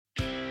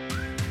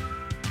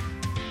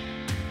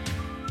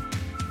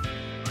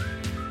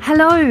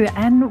Hello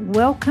and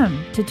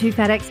welcome to Two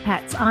Fat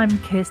Expats. I'm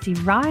Kirsty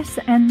Rice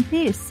and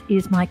this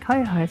is my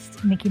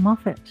co-host, Nikki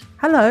Moffat.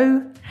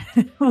 Hello.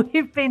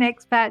 We've been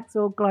expats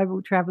or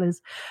global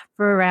travellers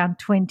for around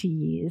 20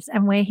 years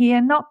and we're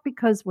here not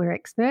because we're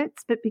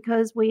experts but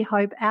because we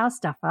hope our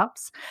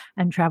stuff-ups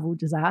and travel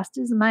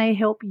disasters may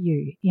help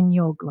you in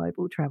your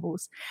global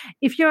travels.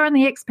 If you're on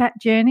the expat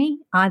journey,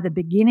 either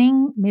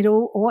beginning,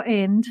 middle or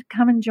end,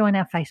 come and join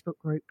our Facebook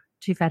group,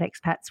 Two Fat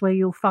Expats, where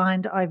you'll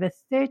find over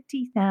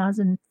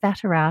 30,000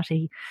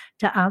 fatterati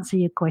to answer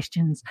your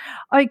questions.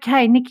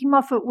 Okay, Nikki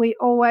Moffat, we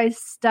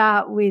always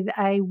start with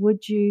a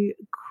would you,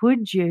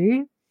 could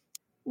you.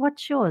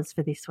 What's yours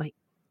for this week?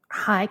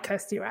 Hi,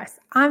 Kirsty Rice.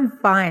 I'm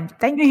fine.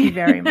 Thank you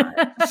very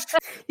much.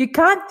 You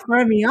can't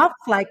throw me off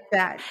like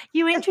that.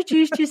 You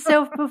introduced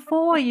yourself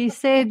before. You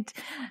said,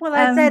 well,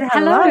 I said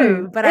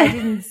hello, but I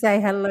didn't say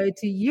hello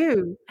to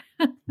you.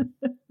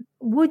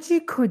 Would you,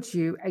 could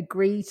you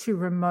agree to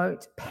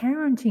remote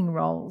parenting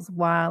roles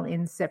while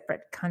in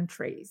separate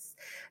countries?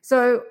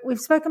 So we've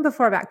spoken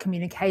before about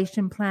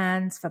communication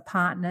plans for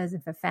partners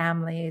and for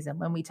families and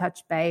when we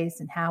touch base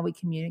and how we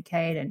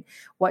communicate and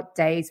what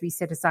days we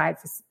set aside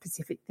for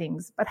specific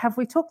things. But have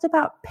we talked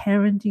about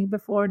parenting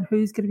before and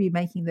who's going to be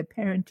making the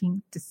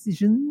parenting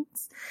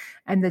decisions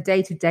and the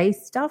day-to-day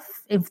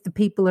stuff if the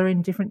people are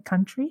in different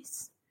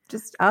countries?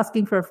 Just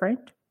asking for a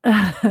friend.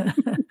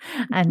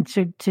 And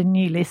to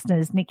new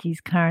listeners,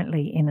 Nikki's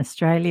currently in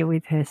Australia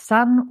with her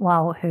son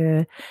while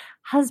her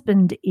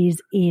husband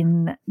is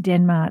in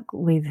Denmark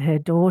with her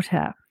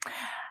daughter.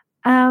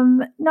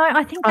 No,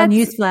 I think that's...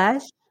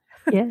 Newsflash.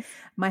 Yes.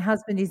 My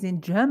husband is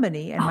in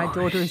Germany and my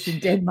daughter is in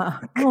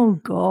Denmark. Oh,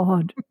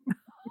 God.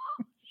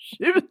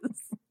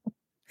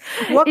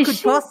 What could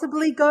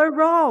possibly go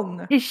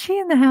wrong? Is she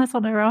in the house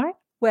on her own?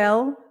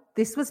 Well,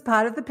 this was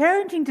part of the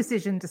parenting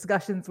decision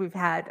discussions we've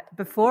had.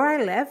 Before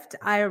I left,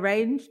 I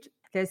arranged,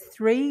 there's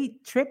 3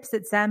 trips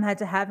that Sam had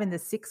to have in the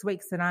 6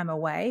 weeks that I'm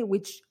away,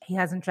 which he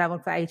hasn't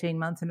traveled for 18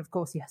 months. And of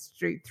course, he has to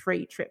do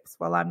 3 trips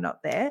while I'm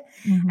not there.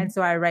 Mm-hmm. And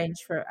so I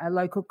arranged for a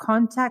local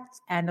contact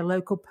and a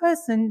local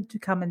person to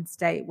come and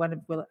stay, one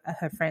of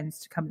her friends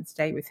to come and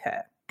stay with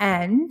her.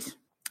 And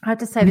I have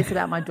to say this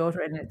about my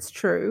daughter, and it's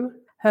true.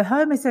 Her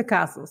home is her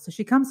castle. So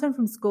she comes home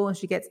from school and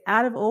she gets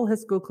out of all her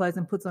school clothes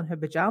and puts on her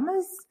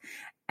pajamas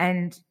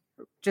and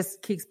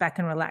just kicks back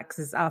and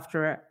relaxes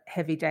after a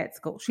heavy day at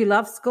school. She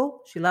loves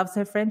school. She loves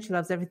her friends. She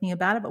loves everything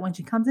about it. But when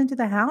she comes into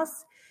the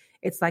house,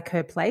 it's like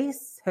her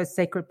place, her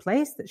sacred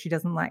place that she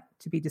doesn't like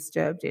to be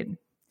disturbed in.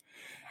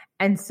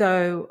 And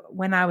so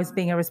when I was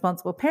being a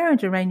responsible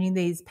parent, arranging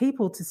these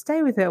people to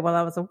stay with her while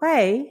I was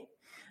away,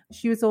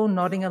 she was all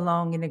nodding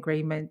along in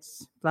agreement,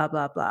 blah,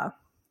 blah, blah.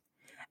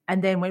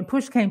 And then when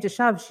push came to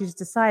shove, she's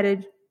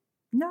decided,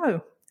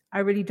 no, I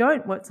really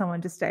don't want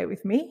someone to stay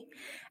with me.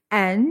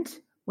 And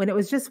when it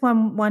was just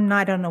one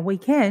night on a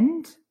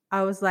weekend,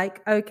 I was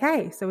like,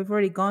 okay, so we've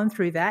already gone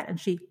through that. And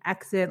she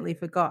accidentally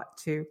forgot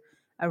to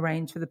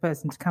arrange for the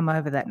person to come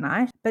over that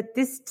night. But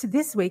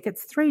this week,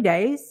 it's 3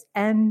 days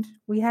and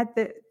we had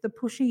the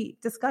pushy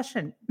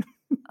discussion.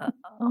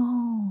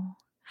 Oh,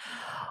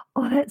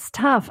 that's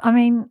tough. I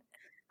mean,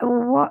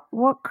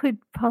 what could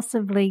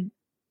possibly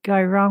go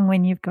wrong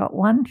when you've got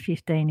one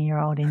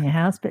 15-year-old in your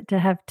house, but to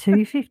have 2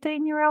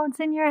 15-year-olds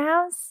in your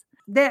house?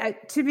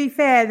 To be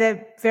fair,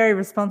 they're very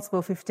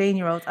responsible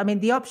 15-year-olds. I mean,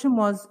 the option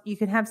was you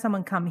could have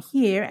someone come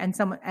here and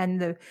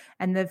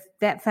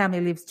that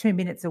family lives 2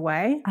 minutes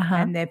away,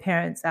 and their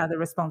parents are the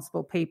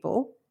responsible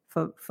people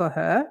for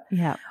her.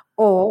 Yeah.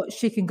 Or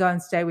she can go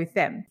and stay with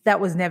them. That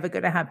was never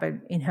going to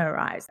happen in her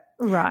eyes.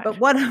 Right. But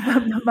what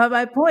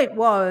my point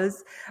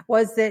was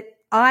that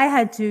I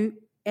had to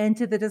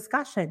enter the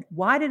discussion.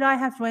 Why did I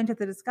have to enter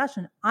the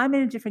discussion? I'm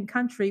in a different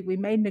country. We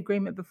made an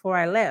agreement before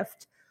I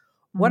left.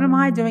 What am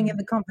I doing in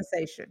the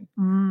conversation?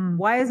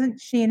 Why isn't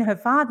she and her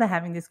father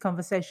having this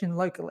conversation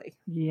locally?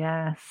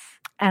 Yes.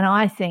 And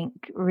I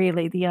think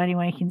really the only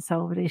way you can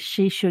solve it is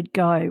she should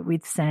go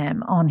with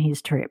Sam on his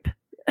trip.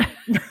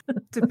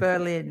 To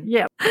Berlin.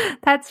 Yeah,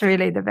 that's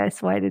really the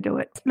best way to do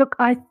it. Look,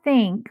 I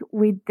think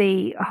with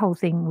the whole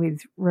thing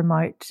with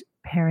remote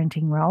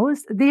parenting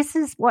roles, this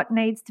is what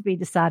needs to be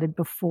decided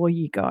before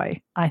you go,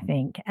 I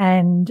think.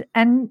 And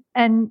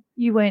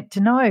you weren't to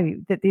know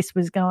that this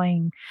was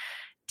going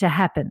to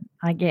happen,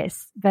 I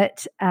guess.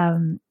 But I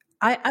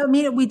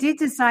mean, we did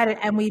decide it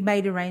and we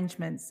made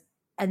arrangements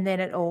and then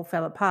it all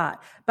fell apart.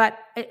 But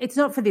it's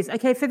not for this.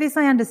 Okay, for this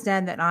I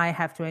understand that I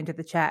have to enter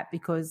the chat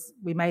because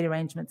we made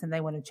arrangements and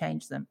they want to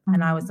change them. Mm-hmm.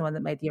 And I was the one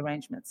that made the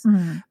arrangements.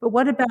 Mm-hmm. But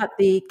what about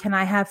can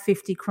I have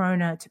 50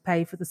 krona to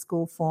pay for the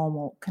school form,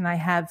 or can I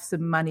have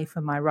some money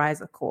for my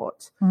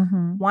Reisekort?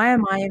 Mm-hmm. Why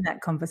am I in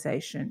that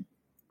conversation?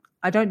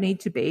 I don't need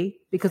to be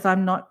because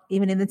I'm not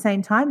even in the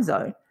same time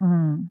zone.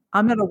 Mm.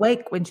 I'm not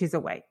awake when she's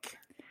awake.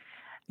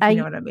 You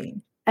know what I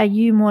mean? Are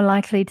you more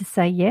likely to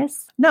say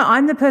yes? No,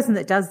 I'm the person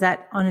that does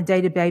that on a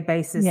day-to-day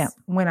basis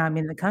when I'm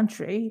in the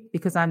country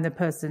because I'm the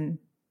person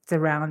that's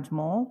around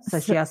more. So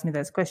she asked me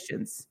those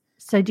questions.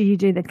 So do you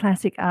do the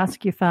classic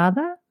ask your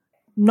father?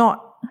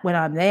 Not when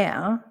I'm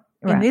there.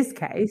 Right. In this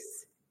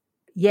case,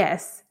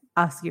 yes,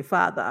 ask your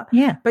father.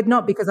 Yeah. But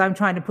not because I'm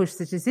trying to push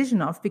the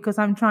decision off, because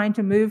I'm trying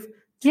to move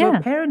to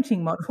a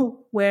parenting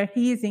model where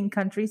he is in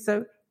country,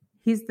 so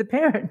he's the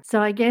parent.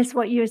 So I guess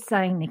what you're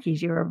saying, Nikki,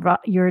 is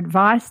your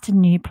advice to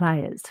new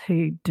players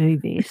who do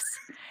this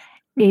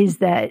is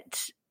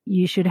that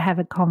you should have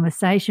a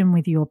conversation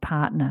with your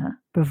partner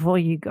before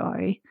you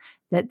go,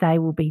 that they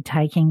will be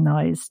taking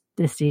those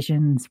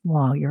decisions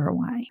while you're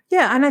away.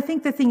 Yeah, and I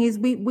think the thing is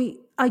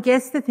I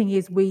guess the thing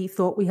is we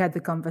thought we had the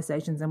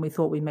conversations and we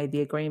thought we made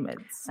the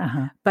agreements.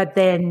 But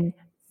then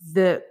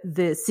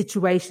the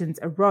situations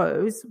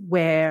arose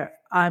where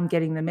I'm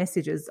getting the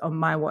messages on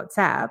my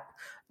WhatsApp,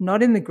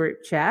 not in the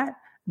group chat,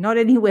 not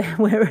anywhere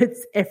where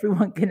it's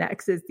everyone can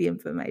access the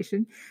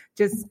information.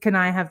 Just, can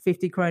I have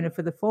 50 krona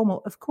for the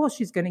formal? Of course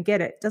she's going to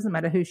get it. Doesn't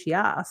matter who she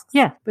asks.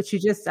 Yeah. But she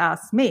just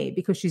asks me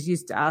because she's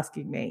used to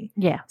asking me.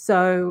 Yeah.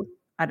 So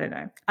I don't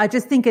know. I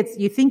just think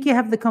you think you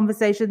have the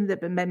conversation,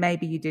 but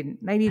maybe you didn't.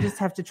 Maybe you just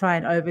have to try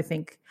and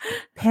overthink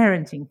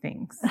parenting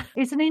things.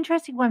 It's an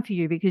interesting one for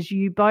you because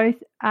you both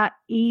are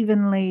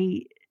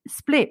evenly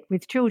split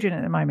with children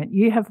at the moment.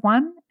 You have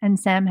one and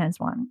Sam has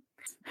one.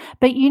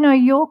 But,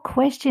 your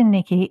question,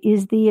 Nikki,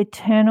 is the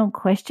eternal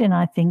question,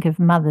 I think, of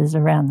mothers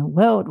around the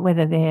world,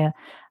 whether they're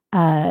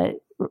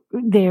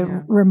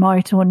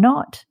remote or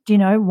not.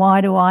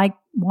 Why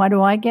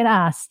do I get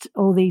asked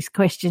all these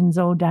questions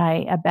all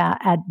day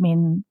about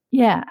admin?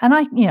 Yeah, and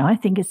I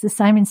think it's the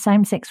same in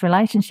same-sex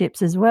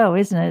relationships as well,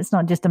 isn't it? It's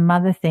not just a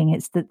mother thing.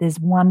 It's that there's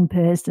one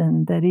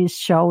person that is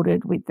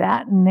shouldered with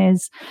that, and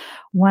there's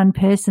one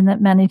person that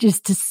manages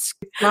to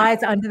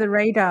flies under the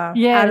radar,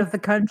 out of the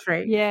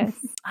country. Yes,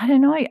 I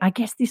don't know. I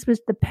guess this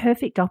was the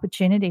perfect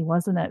opportunity,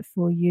 wasn't it,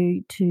 for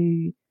you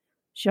to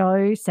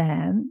show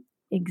Sam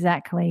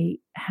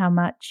exactly how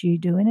much you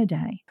do in a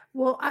day.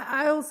 Well,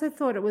 I also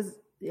thought it was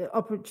the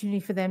opportunity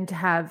for them to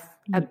have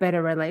a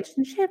better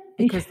relationship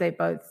because they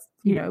both,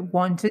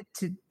 wanted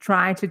to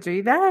try to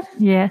do that.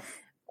 Yeah.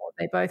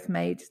 They both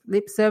made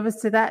lip service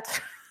to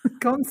that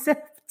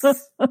concept.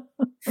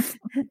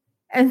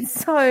 And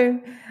so,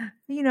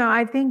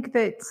 I think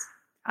that,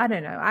 I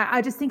don't know,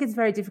 I just think it's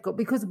very difficult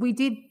because we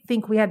did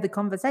think we had the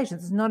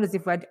conversations. It's not as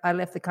if I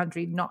left the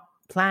country not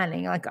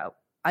planning. Like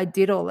I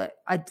did all it.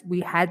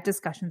 We had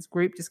discussions,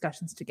 group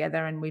discussions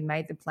together, and we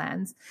made the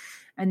plans,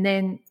 and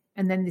then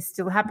this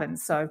still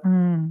happens. So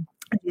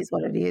it is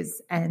what it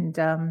is. And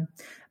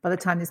by the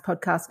time this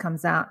podcast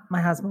comes out,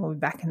 my husband will be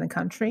back in the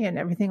country, and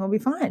everything will be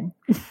fine.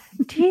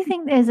 Do you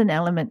think there's an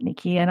element,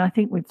 Nikki? And I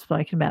think we've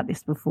spoken about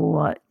this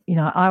before.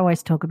 I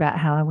always talk about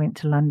how I went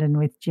to London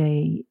with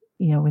G,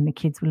 when the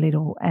kids were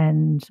little,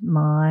 and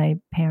my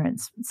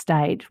parents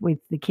stayed with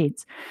the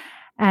kids,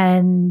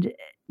 and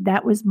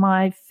that was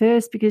my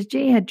first, because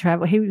G had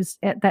traveled. He was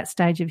at that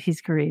stage of his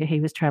career, he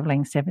was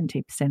traveling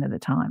 70% of the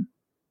time.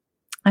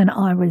 And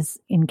I was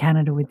in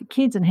Canada with the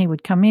kids, and he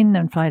would come in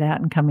and float out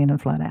and come in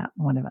and float out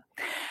and whatever.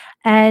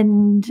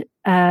 And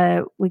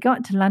we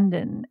got to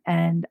London,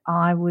 and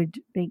I would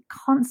be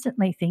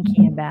constantly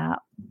thinking about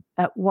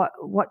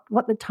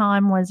what the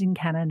time was in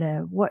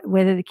Canada,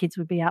 whether the kids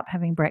would be up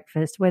having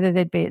breakfast, whether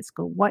they'd be at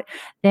school,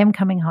 them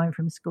coming home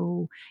from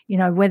school,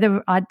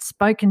 whether I'd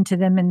spoken to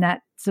them in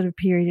that sort of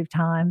period of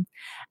time.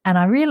 And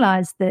I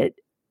realized that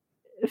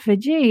for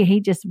G,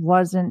 he just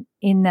wasn't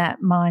in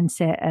that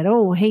mindset at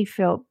all. He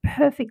felt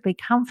perfectly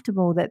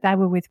comfortable that they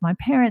were with my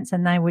parents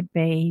and they would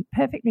be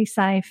perfectly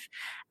safe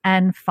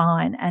and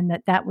fine, and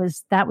that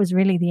was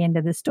really the end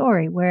of the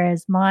story.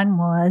 Whereas mine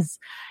was,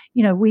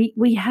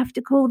 we have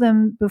to call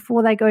them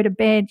before they go to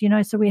bed,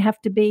 so we have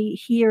to be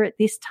here at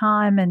this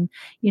time, and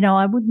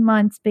I wouldn't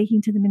mind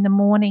speaking to them in the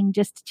morning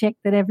just to check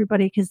that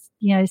everybody, because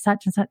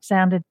such and such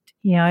sounded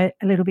a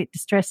little bit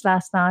distressed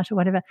last night or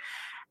whatever.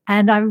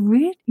 And I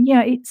really,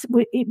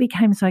 it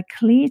became so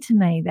clear to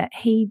me that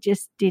he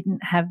just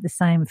didn't have the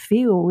same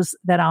feels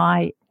that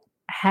I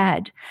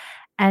had.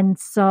 And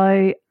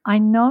so I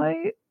know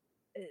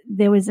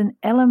there was an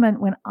element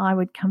when I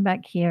would come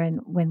back here, and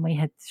when we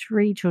had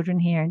 3 children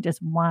here and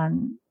just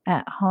one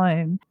at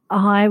home,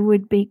 I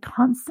would be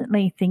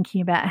constantly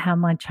thinking about how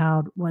my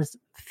child was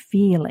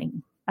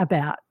feeling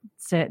about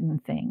certain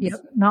things. Yep.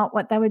 Not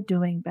what they were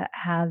doing, but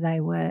how they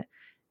were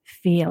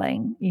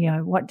feeling.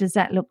 What does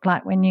that look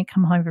like when you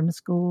come home from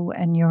school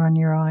and you're on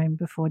your own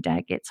before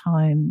dad gets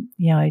home,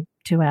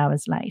 2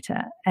 hours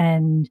later?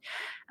 And,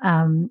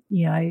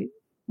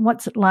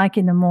 what's it like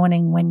in the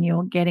morning when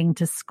you're getting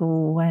to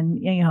school and,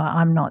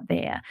 I'm not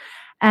there?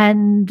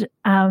 And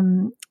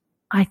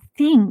I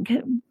think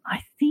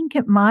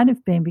it might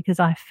have been because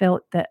I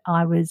felt that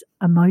I was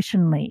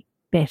emotionally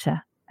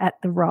better at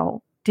the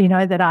role. Do you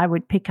know that I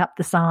would pick up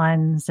the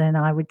signs and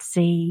I would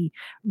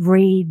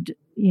read,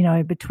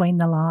 between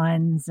the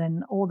lines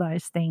and all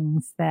those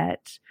things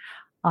that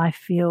I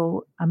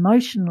feel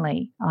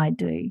emotionally I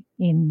do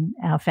in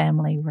our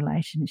family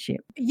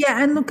relationship.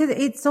 Yeah, and look,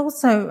 it's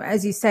also,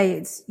 as you say,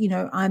 it's,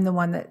 I'm the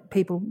one that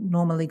people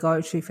normally go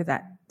to for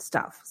that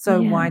stuff.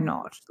 So why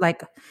not?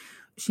 Like,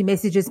 she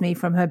messages me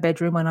from her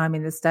bedroom when I'm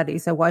in the study.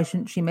 So why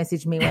shouldn't she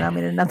message me when I'm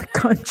in another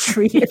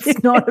country?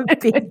 It's not a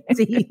big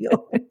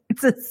deal.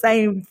 It's the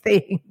same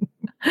thing.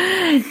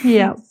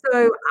 Yeah.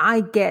 So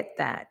I get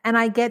that. And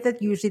I get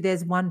that usually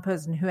there's one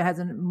person who has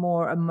a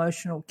more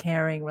emotional,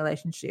 caring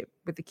relationship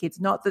with the kids.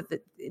 Not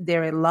that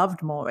they're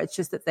loved more. It's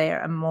just that they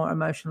are more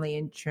emotionally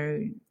in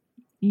tune,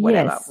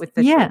 whatever, with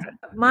the children.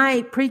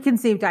 My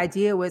preconceived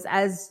idea was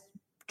as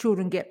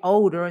children get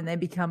older and they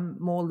become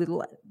more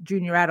little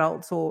junior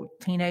adults or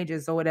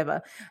teenagers or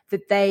whatever,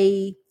 that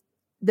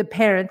the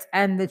parents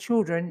and the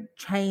children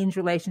change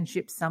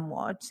relationships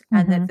somewhat,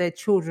 and that the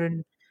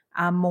children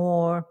are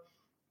more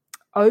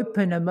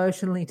open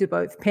emotionally to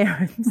both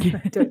parents.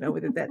 I don't know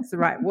whether that's the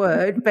right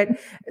word, but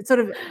sort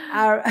of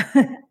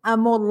are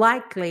more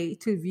likely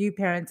to view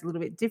parents a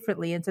little bit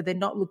differently. And so they're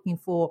not looking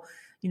for,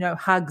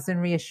 hugs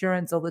and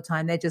reassurance all the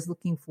time. They're just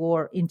looking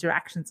for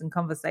interactions and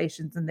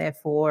conversations, and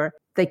therefore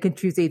they can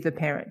choose either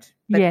parent.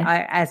 But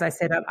as I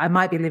said, I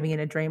might be living in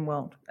a dream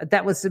world.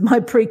 That was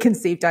my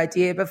preconceived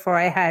idea before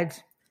I had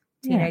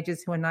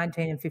teenagers who are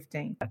 19 and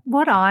 15.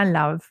 What I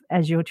love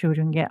as your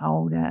children get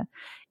older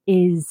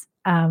is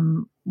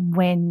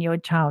when your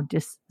child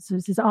just sort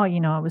of says, oh,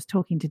 I was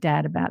talking to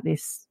Dad about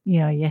this,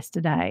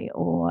 yesterday,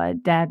 or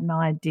Dad and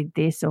I did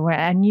this,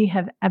 and you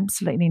have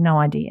absolutely no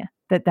idea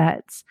that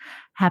that's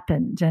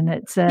happened. And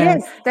it's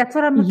yes, that's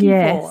what I'm looking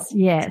for.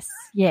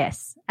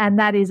 Yes. And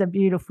that is a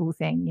beautiful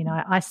thing.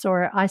 I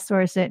saw a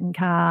certain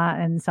car,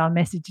 and so I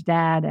messaged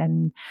Dad,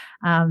 and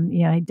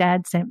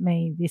Dad sent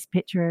me this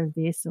picture of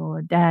this,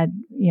 or Dad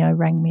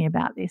rang me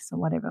about this, or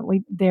whatever.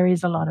 There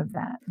is a lot of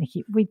that,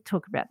 Nikki. We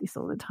talk about this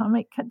all the time.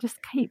 It just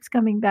keeps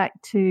coming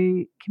back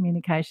to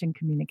communication.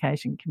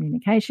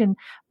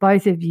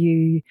 Both of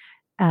you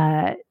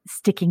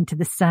sticking to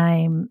the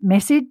same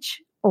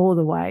message all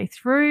the way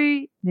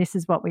through. This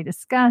is what we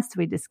discussed.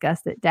 We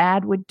discussed that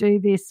Dad would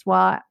do this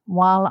while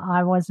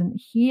I wasn't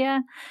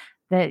here,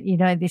 that,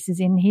 this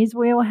is in his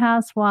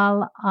wheelhouse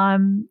while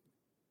I'm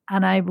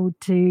unable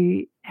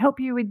to help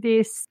you with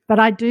this. But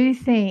I do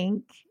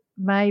think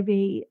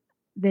maybe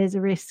there's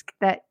a risk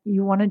that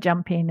you want to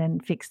jump in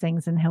and fix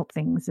things and help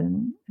things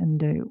and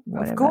do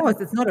whatever. Of course,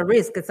 it's not a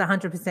risk. It's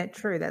 100%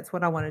 true. That's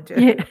what I want to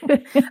do.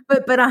 Yeah.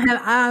 but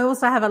I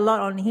also have a lot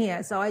on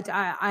here. So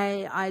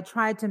I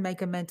tried to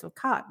make a mental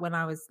cut when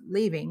I was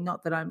leaving.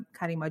 Not that I'm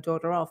cutting my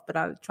daughter off, but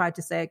I tried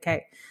to say,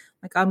 okay,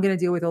 like I'm going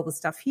to deal with all the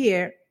stuff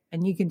here,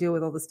 and you can deal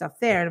with all the stuff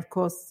there. And of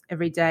course,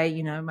 every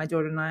day, my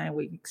daughter and I,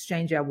 we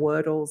exchange our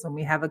wordles and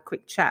we have a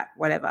quick chat,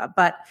 whatever.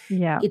 But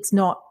it's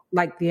not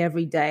like the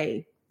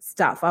everyday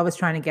stuff. I was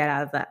trying to get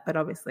out of that, but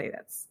obviously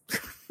that's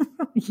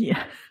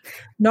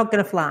not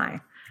going to fly.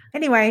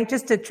 Anyway,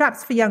 just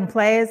traps for young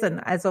players. And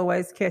as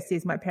always, Kirsty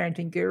is my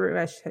parenting guru,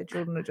 as her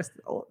children are just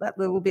that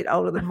little bit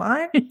older than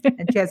mine,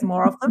 and she has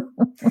more of them.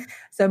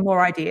 So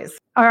more ideas.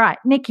 All right,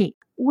 Nikki,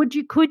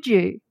 could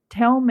you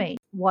tell me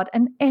what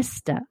an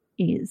ESTA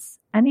is?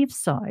 And if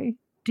so,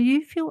 do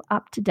you feel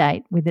up to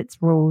date with its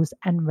rules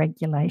and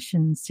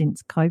regulations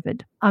since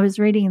COVID? I was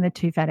reading in the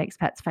Two Fat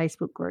Expats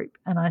Facebook group,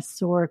 and I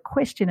saw a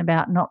question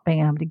about not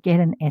being able to get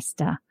an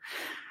ESTA.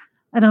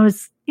 And I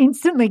was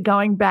instantly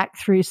going back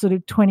through sort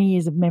of 20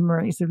 years of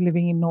memories of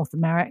living in North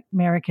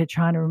America,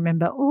 trying to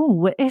remember,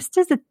 were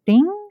ESTAs a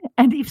thing?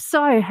 And if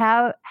so,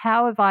 how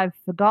have I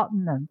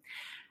forgotten them?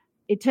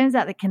 It turns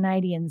out that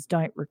Canadians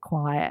don't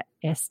require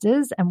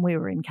ESTAs, and we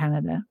were in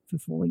Canada for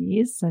 4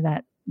 years, so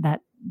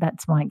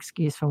that's my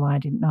excuse for why I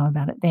didn't know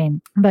about it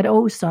then. But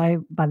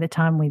also, by the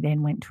time we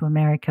then went to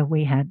America,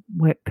 we had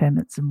work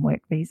permits and work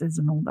visas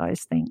and all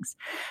those things.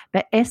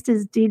 But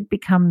ESTAs did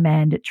become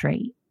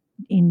mandatory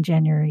in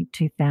January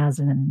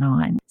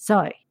 2009.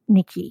 So,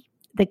 Nikki,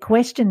 the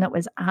question that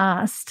was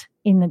asked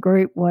in the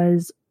group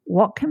was,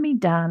 what can be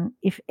done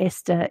if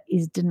ESTA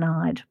is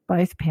denied?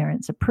 Both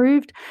parents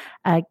approved.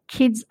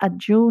 Kids are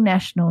dual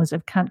nationals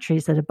of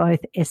countries that are both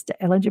ESTA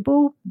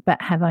eligible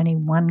but have only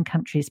one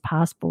country's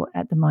passport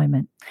at the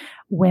moment.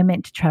 We're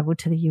meant to travel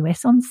to the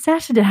US on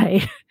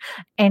Saturday.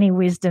 Any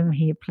wisdom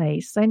here,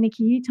 please? So,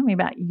 Nikki, you tell me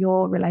about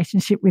your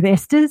relationship with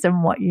ESTAs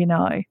and what you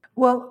know.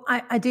 Well,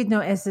 I did know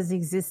ESTAs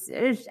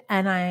existed,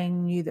 and I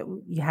knew that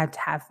you had to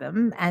have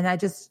them. And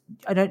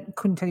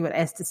couldn't tell you what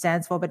ESTA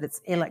stands for, but it's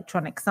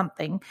electronic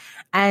something.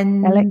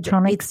 And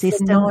electronic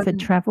system for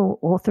travel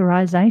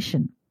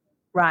authorization.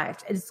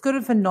 Right. It's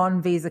good for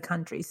non-visa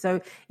countries.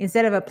 So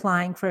instead of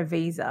applying for a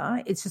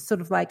visa, it's just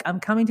sort of like, I'm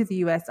coming to the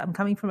US, I'm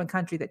coming from a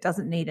country that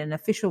doesn't need an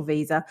official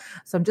visa.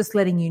 So I'm just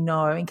letting you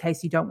know in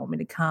case you don't want me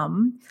to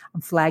come,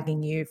 I'm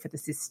flagging you for the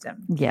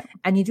system. Yeah.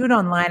 And you do it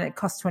online, it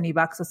costs $20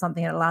 or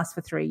something, and it lasts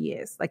for 3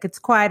 years. Like it's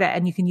quite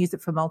and you can use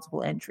it for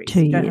multiple entries. 2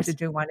 years. You don't have to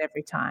do one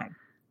every time.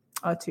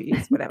 Oh, 2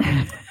 years, whatever.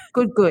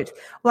 Good.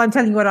 Well, I'm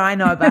telling you what I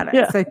know about it.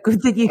 Yeah. So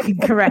good that you can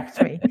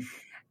correct me.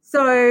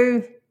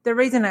 So the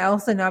reason I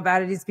also know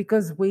about it is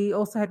because we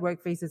also had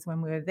work visas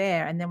when we were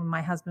there. And then when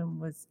my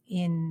husband was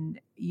in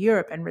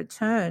Europe and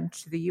returned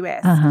to the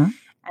US, and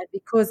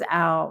because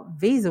our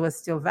visa was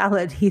still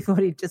valid, he thought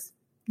he'd just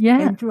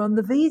enter on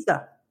the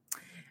visa.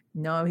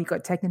 No, he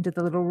got taken to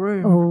the little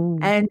room Oh.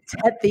 and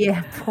at the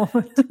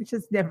airport, which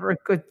is never a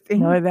good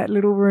thing. No, that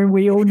little room.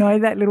 We all know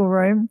that little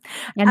room.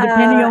 And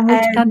depending on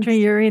which country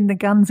you're in, the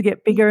guns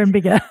get bigger and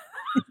bigger.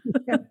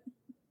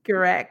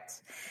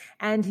 Correct.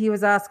 And he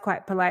was asked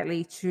quite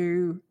politely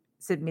to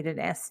submit an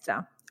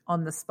ESTA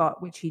on the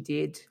spot, which he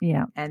did.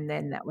 Yeah. And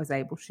then that was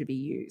able to be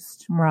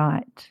used.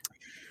 Right.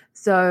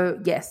 So,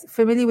 yes,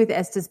 familiar with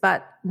ESTAs,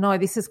 but no,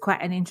 this is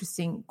quite an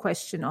interesting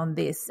question on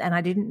this. And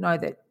I didn't know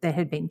that there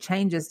had been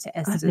changes to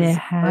ESTAs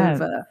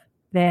over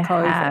There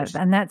COVID. have.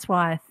 And that's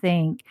why I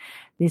think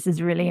this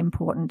is really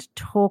important to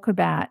talk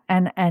about.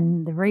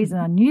 And the reason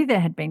I knew there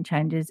had been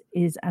changes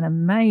is an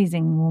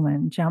amazing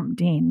woman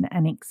jumped in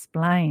and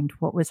explained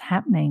what was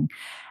happening.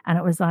 And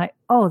it was like,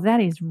 oh, that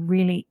is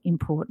really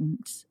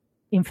important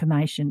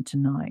information to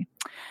know.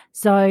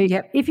 So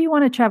if you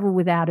want to travel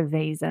without a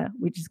visa,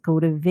 which is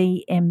called a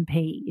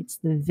VMP, it's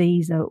the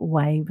Visa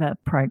Waiver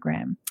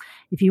Program.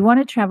 If you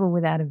want to travel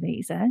without a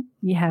visa,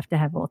 you have to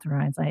have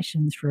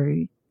authorization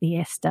through the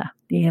ESTA,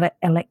 the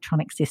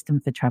Electronic System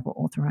for Travel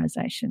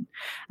Authorization.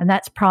 And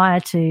that's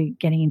prior to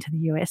getting into the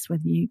US,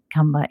 whether you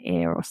come by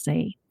air or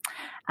sea.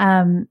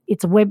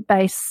 It's a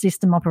web-based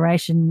system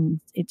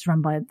operation. It's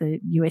run by the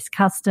US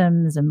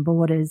Customs and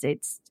Borders.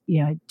 It's,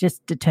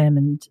 just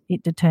determines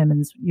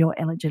your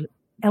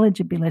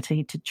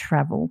eligibility to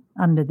travel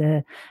under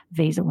the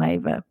Visa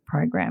Waiver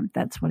Program.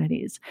 That's what it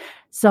is.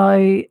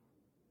 So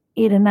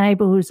it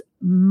enables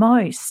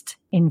most,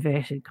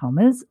 inverted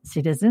commas,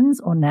 citizens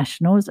or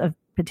nationals of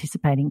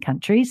participating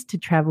countries to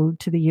travel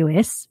to the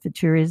US for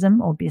tourism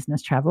or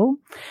business travel.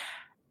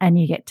 And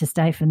you get to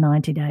stay for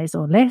 90 days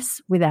or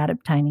less without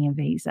obtaining a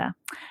visa.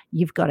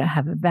 You've got to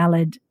have a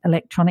valid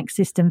electronic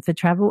system for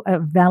travel, a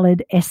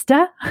valid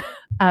ESTA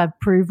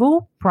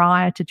approval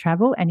prior to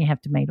travel, and you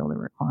have to meet all the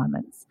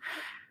requirements.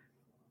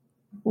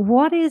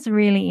 What is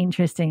really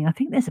interesting, I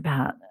think there's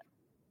about,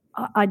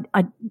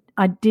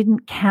 I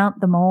didn't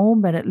count them all,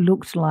 but it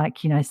looked like,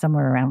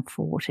 somewhere around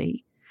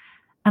 40.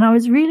 And I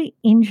was really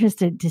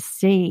interested to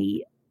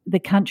see the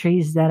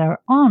countries that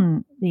are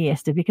on the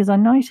ESTA, because I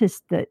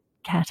noticed that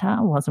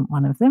Qatar wasn't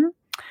one of them,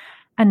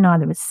 and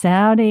neither was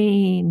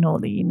Saudi nor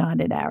the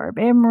United Arab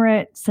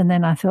Emirates. And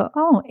then I thought,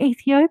 oh,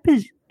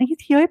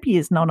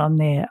 Ethiopia's not on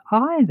there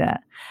either.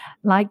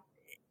 Like,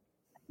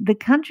 the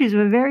countries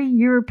were very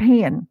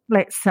European,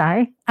 let's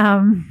say.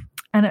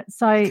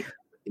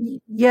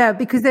 Yeah,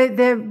 because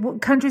they're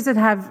countries that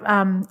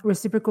have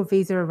reciprocal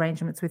visa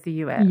arrangements with the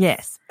US.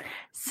 Yes.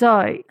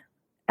 So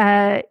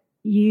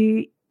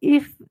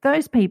if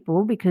those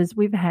people, because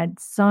we've had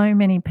so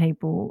many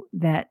people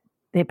that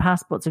their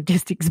passports have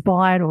just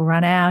expired or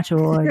run out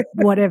or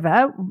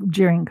whatever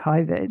during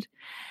COVID,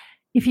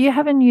 if you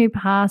have a new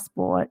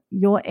passport,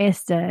 your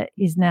ESTA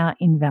is now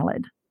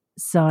invalid.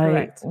 So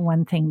Correct.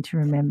 One thing to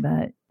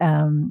remember,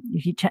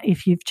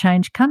 if you've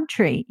changed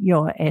country,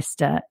 your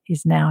ESTA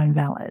is now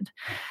invalid.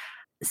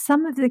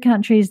 Some of the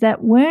countries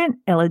that weren't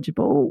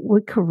eligible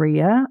were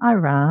Korea,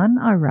 Iran,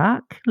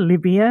 Iraq,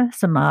 Libya,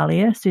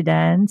 Somalia,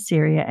 Sudan,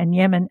 Syria, and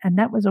Yemen, and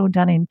that was all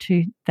done in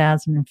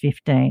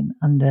 2015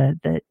 under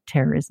the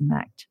Terrorism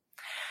Act.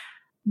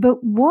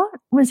 But what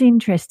was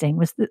interesting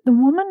was that the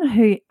woman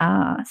who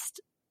asked,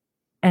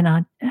 and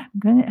I'm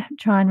going to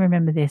try and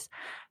remember this,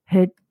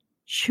 her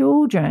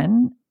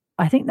children,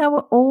 I think they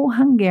were all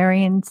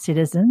Hungarian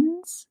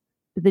citizens,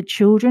 but the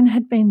children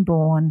had been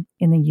born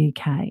in the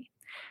UK.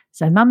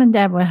 So mum and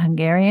dad were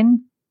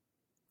Hungarian,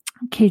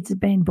 kids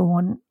had been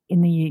born in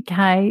the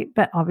UK,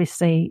 but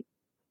obviously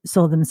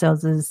saw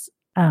themselves as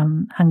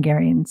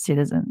Hungarian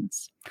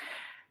citizens.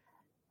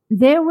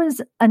 There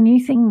was a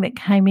new thing that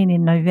came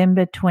in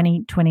November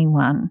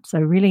 2021, so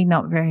really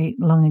not very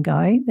long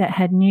ago, that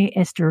had new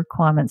ESTA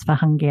requirements for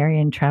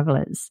Hungarian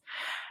travellers.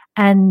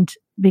 And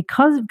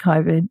because of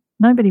COVID,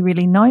 nobody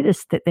really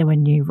noticed that there were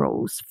new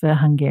rules for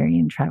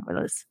Hungarian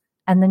travellers.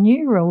 And the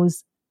new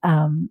rules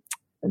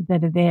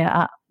that are there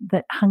are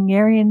that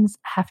Hungarians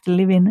have to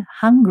live in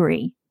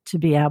Hungary to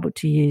be able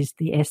to use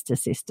the ESTA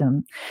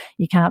system.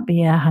 You can't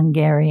be a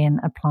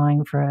Hungarian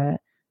applying for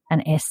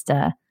an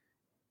ESTA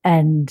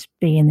and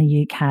be in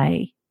the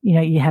UK.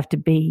 You have to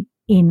be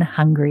in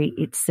Hungary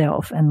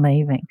itself and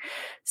leaving.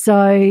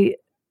 So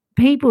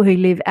people who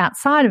live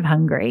outside of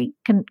Hungary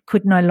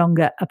could no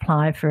longer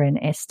apply for an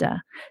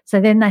ESTA. So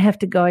then they have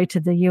to go to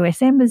the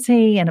US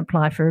Embassy and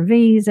apply for a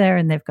visa,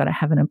 and they've got to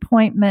have an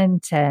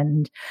appointment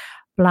and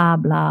blah,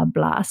 blah,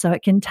 blah. So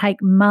it can take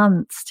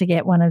months to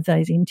get one of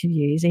those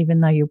interviews,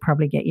 even though you'll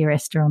probably get your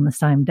ESTA on the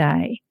same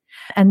day.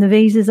 And the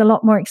visa is a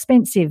lot more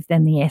expensive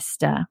than the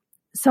ESTA.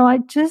 So I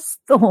just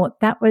thought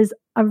that was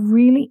a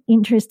really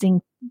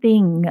interesting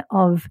thing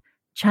of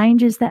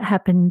changes that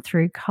happened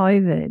through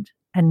COVID,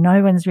 and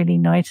no one's really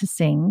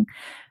noticing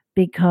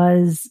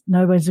because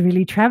no one's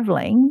really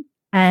traveling,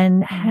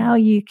 and how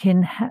you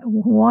can,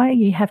 why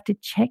you have to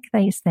check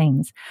these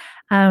things.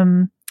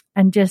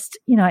 And just,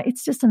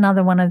 it's just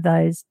another one of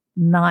those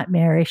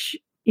nightmarish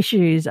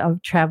issues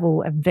of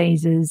travel, of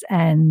visas,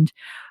 and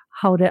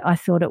hold it, I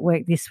thought it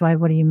worked this way.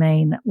 What do you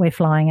mean? We're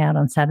flying out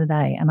on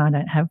Saturday and I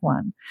don't have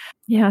one.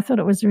 Yeah, I thought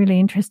it was really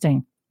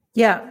interesting.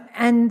 Yeah.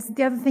 And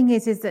the other thing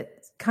is that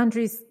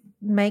countries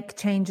make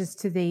changes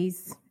to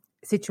these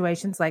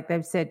situations. Like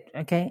they've said,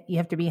 okay, you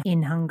have to be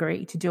in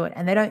Hungary to do it.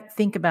 And they don't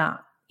think about,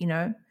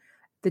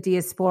 the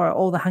diaspora,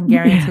 all the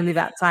Hungarians who live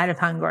outside of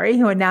Hungary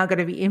who are now going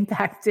to be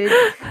impacted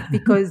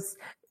because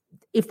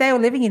if they were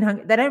living in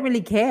Hungary, they don't really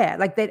care.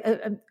 Like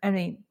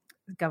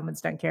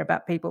governments don't care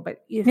about people, but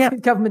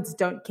governments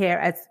don't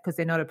care because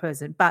they're not a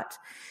person. But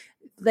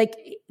like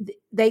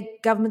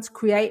governments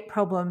create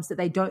problems that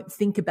they don't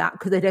think about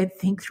because they don't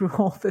think through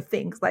all the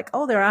things. Like,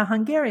 oh, there are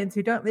Hungarians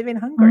who don't live in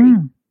Hungary,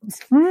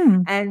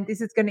 and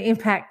this is going to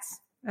impact,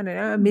 I don't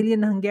know, 1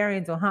 million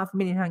Hungarians or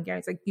 500,000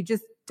 Hungarians. Like, you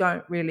just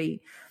don't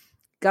really.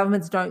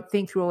 Governments don't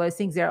think through all those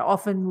things. There are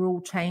often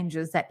rule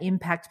changes that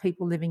impact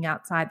people living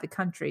outside the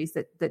countries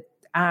that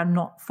are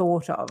not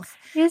thought of.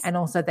 Yes. And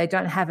also they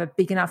don't have a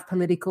big enough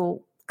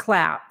political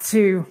clout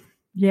to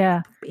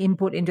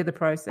input into the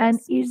process. And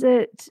is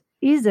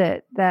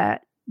it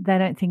that they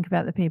don't think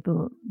about the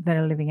people that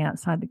are living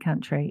outside the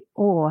country,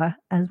 or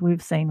as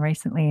we've seen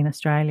recently in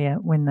Australia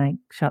when they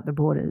shut the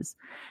borders,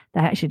 they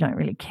actually don't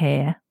really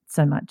care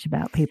so much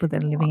about people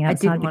that are living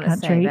outside the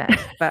country? I didn't want to say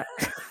that, but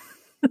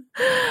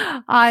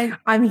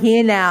I'm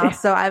here now,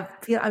 so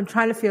I'm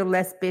trying to feel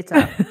less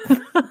bitter.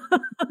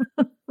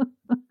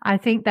 I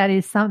think that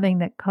is something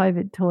that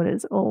COVID taught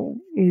us all,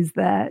 is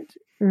that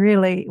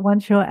really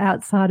once you're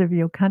outside of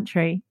your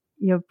country,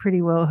 you're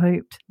pretty well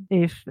hooped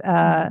if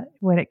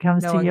when it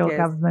comes to your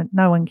government.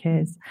 No one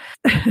cares.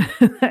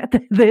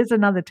 There's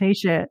another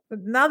T-shirt.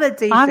 Another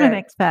T-shirt. I'm an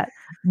expat.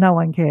 No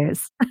one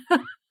cares.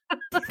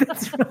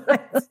 That's right.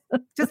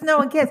 Just no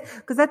one cares,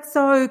 because that's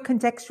so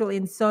contextual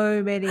in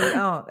so many.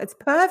 Oh, it's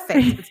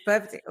perfect. It's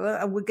perfect.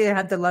 We're going to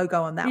have the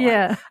logo on that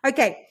one.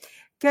 Okay.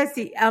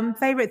 Kirsty,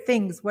 favorite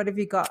things. What have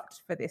you got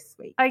for this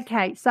week?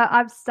 Okay, so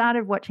I've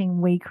started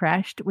watching We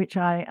Crashed, which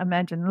I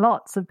imagine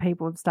lots of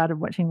people have started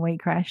watching We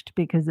Crashed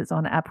because it's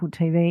on Apple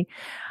TV.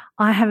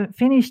 I haven't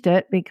finished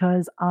it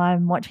because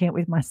I'm watching it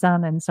with my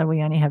son, and so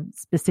we only have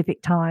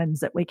specific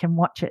times that we can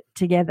watch it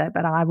together.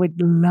 But I would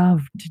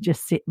love to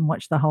just sit and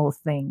watch the whole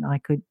thing. I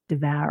could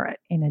devour it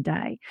in a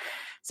day.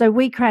 So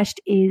We Crashed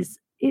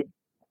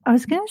I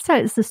was going to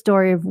say it's the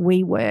story of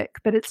WeWork,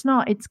 but it's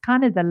not. It's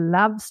kind of the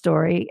love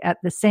story at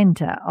the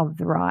centre of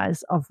the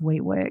rise of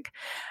WeWork.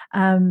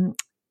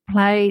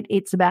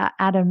 It's about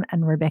Adam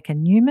and Rebecca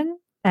Newman,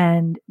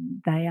 and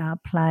they are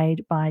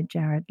played by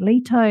Jared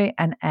Leto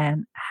and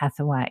Anne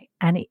Hathaway,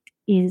 and it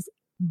is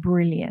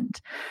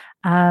brilliant.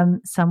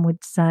 Some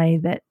would say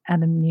that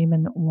Adam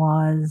Newman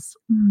was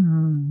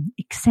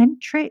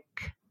eccentric.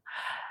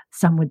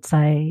 Some would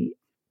say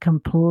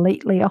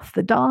completely off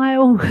the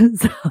dial.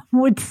 Some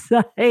would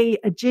say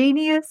a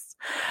genius,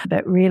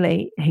 but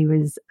really he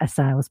was a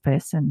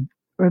salesperson.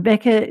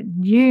 Rebecca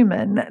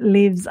Newman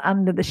lives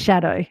under the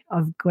shadow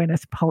of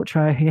Gwyneth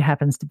Paltrow, who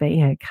happens to be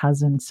her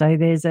cousin. So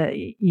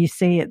you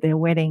see at their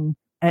wedding,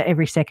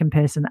 every second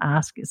person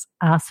asks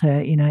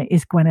her,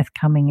 is Gwyneth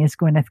coming? Is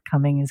Gwyneth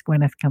coming? Is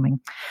Gwyneth coming?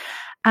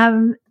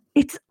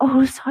 It's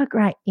also a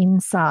great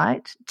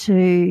insight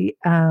to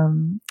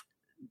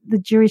the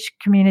Jewish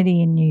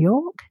community in New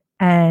York.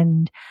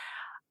 And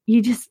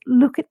you just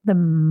look at the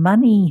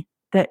money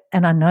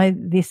and I know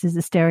this is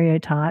a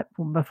stereotype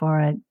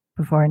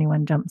before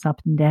anyone jumps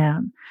up and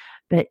down,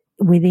 but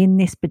within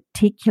this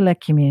particular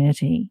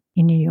community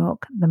in New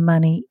York, the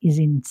money is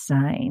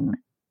insane.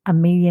 $1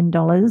 million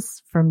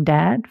from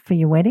dad for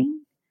your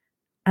wedding,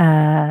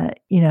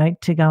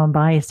 to go and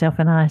buy yourself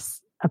a nice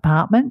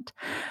apartment.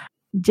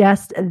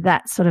 Just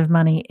that sort of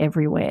money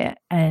everywhere,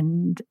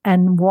 and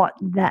what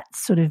that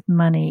sort of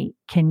money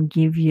can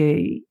give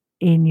you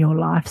in your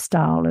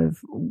lifestyle of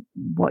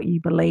what you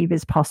believe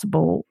is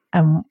possible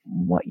and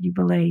what you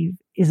believe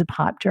is a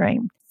pipe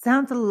dream.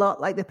 Sounds a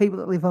lot like the people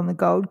that live on the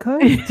Gold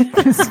Coast.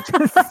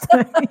 just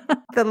saying.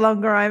 The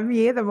longer I'm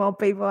here, the more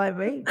people I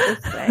meet.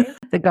 Just saying.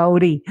 The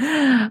Goldie.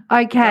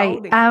 Okay.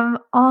 Goldie.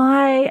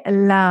 I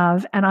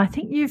love, and I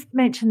think you've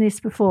mentioned this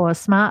before,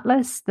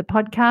 Smartless, the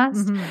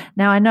podcast. Mm-hmm.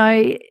 Now, I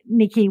know,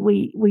 Nikki,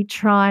 we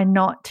try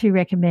not to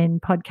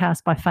recommend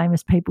podcasts by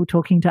famous people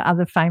talking to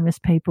other famous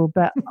people,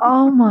 but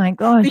oh my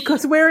gosh.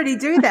 Because we already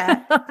do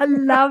that. I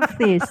love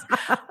this.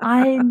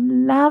 I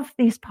love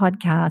this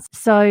podcast.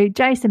 So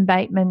Jason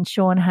Bateman,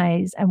 Sean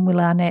Hayes and Will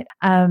Arnett.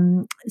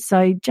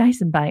 So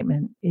Jason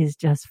Bateman is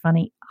just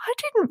funny. I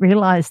didn't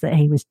realise that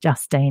he was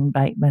Justine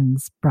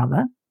Bateman's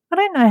brother. I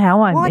don't know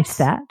how I missed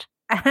that.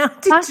 How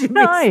did you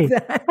miss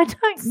that? I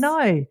don't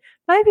know.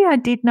 Maybe I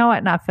did know it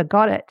and I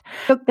forgot it.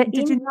 Look,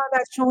 did you know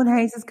about Sean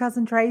Hayes'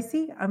 cousin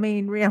Tracy? I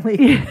mean,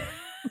 really?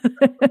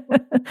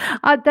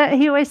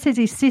 He always says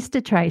his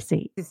sister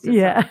Tracy. Sister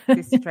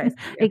Tracy.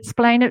 Yeah.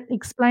 Explain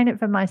it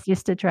for my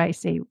sister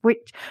Tracy,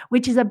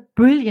 which is a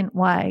brilliant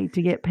way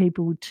to get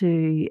people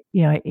to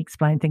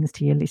explain things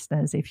to your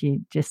listeners. If you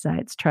just say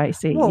it's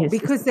Tracy, well,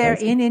 because they're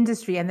Tracy. In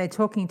industry and they're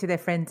talking to their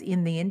friends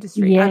in the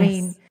industry. Yes. I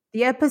mean,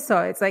 the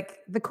episodes like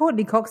the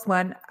Courtney Cox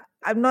one.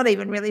 I'm not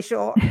even really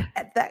sure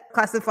that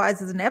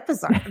classifies as an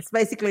episode. It's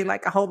basically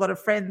like a whole lot of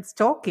friends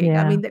talking.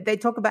 Yeah. I mean, they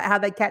talk about how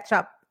they catch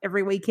up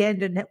every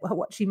weekend and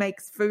what she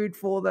makes food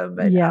for them.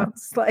 And Yeah.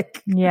 it's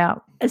like, Yeah.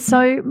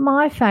 So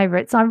my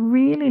favourites, I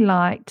really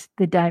liked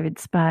the David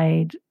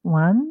Spade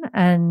one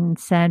and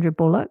Sandra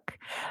Bullock,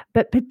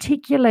 but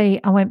particularly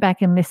I went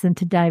back and listened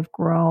to Dave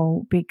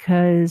Grohl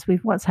because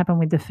with what's happened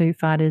with the Foo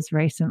Fighters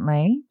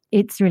recently,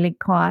 it's really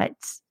quite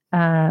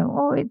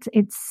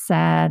it's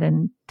sad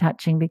and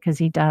touching because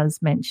he does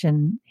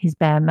mention his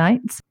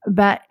bandmates,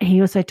 but he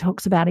also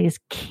talks about his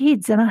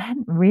kids, and I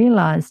hadn't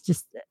realised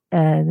just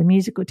the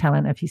musical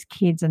talent of his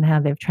kids and how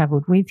they've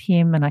travelled with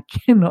him, and I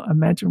cannot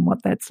imagine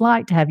what that's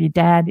like to have your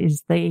dad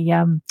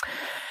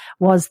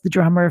was the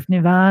drummer of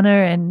Nirvana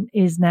and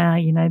is now,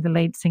 the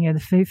lead singer of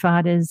the Foo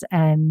Fighters,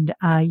 and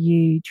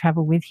you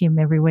travel with him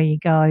everywhere you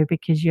go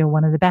because you're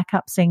one of the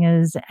backup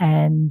singers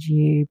and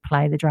you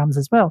play the drums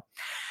as well.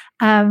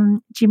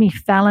 Jimmy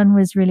Fallon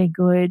was really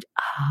good.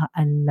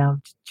 I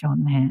loved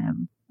John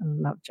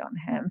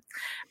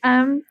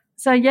Hamm.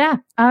 So yeah,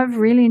 I've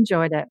really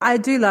enjoyed it. I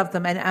do love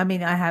them. And I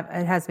mean, it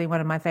has been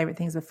one of my favorite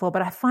things before,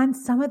 but I find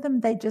some of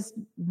them, they just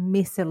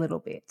miss a little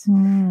bit.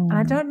 And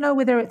I don't know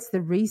whether it's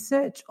the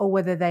research or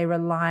whether they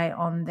rely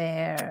on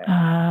their,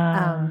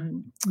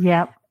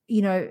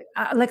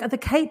 like the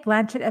Cate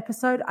Blanchett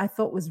episode, I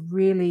thought was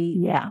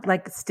really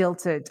like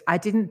stilted. I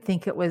didn't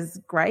think it was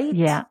great.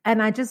 Yeah.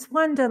 And I just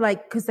wonder,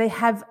 like, because they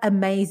have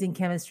amazing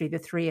chemistry, the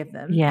three of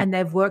them. Yeah. And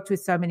they've worked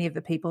with so many of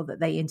the people that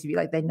they interview,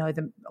 like they know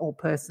them all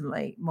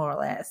personally, more or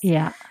less.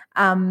 Yeah.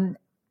 And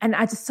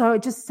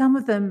just some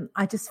of them,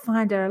 I just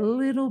find are a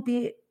little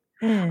bit.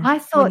 I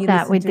thought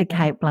that with the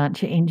Cate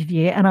Blanchett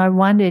interview, and I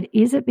wondered,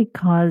 is it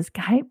because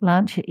Cate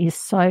Blanchett is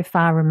so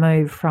far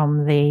removed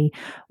from the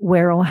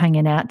we're all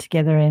hanging out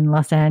together in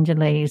Los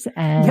Angeles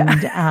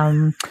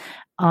and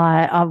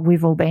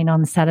we've all been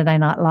on Saturday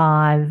Night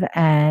Live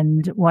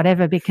and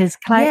whatever, because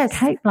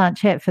Cate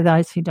Blanchett, for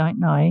those who don't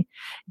know,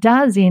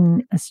 does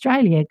in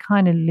Australia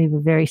kind of live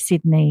a very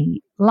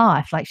Sydney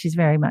life. Like she's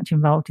very much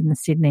involved in the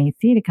Sydney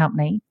Theatre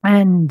Company,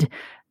 and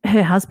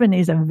her husband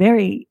is a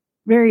very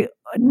he's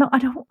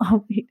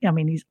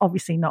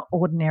obviously not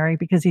ordinary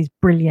because he's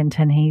brilliant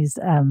and he's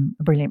a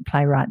brilliant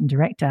playwright and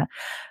director,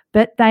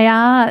 but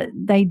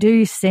they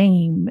do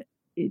seem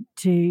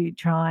to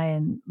try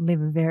and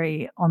live a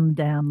very on the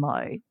down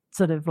low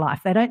sort of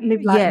life. They don't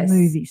live like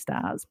movie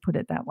stars, put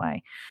it that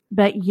way.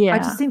 But I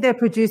just think their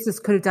producers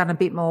could have done a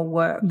bit more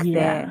work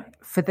there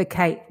for the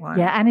Cate one.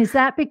 Yeah, and is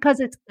that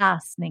because it's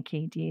us,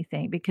 Nikki, do you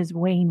think? Because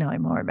we know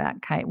more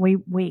about Cate. We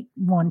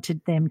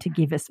wanted them to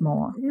give us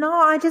more. No,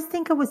 I just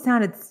think it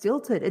sounded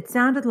stilted. It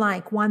sounded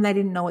like, one, they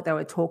didn't know what they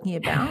were talking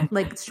about.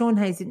 Like Sean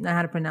Hayes didn't know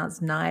how to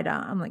pronounce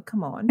NIDA. I'm like,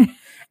 come on.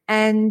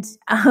 And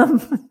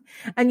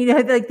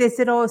like they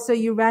said, oh, so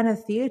you ran a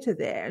theatre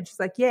there? And she's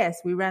like, yes,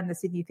 we ran the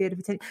Sydney Theatre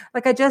for 10 years.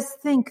 Like, I just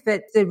think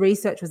that the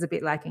research was a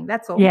bit lacking.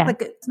 That's all. Yeah.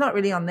 Like, it's not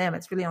really on them.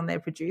 It's really on their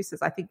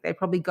producers. I think they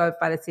probably go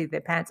by the seat of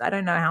their pants. I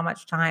don't know how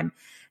much time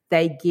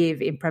they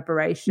give in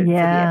preparation for the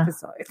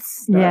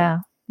episodes. So. Yeah.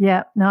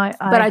 Yeah. No, I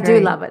But agree. I do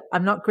love it.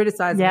 I'm not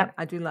criticizing it.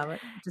 I do love it.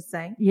 Just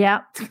saying.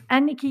 Yeah.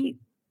 And Nikki,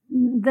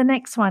 the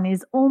next one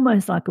is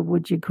almost like a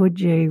would you, could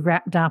you,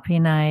 wrapped up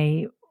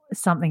in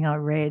something I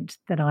read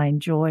that I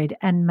enjoyed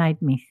and made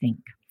me think.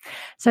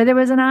 So there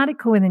was an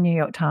article in the New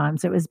York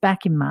Times. It was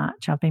back in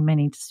March. I've been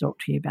meaning to talk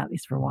to you about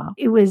this for a while.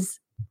 It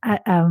was,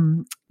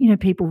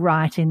 people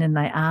write in and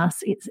they ask,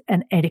 it's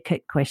an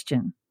etiquette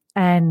question.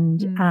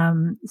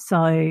 And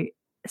so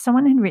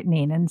someone had written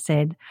in and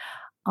said,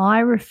 I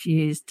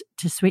refused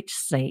to switch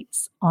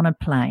seats on a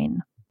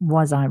plane.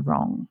 Was I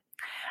wrong?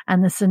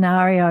 And the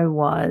scenario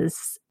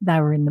was they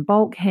were in the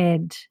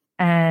bulkhead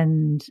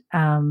and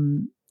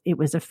it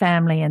was a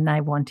family and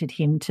they wanted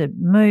him to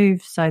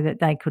move so that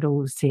they could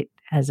all sit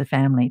as a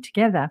family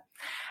together.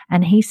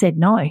 And he said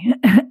no.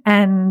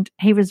 And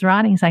he was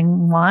writing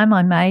saying, why am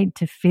I made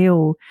to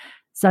feel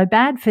so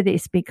bad for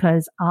this?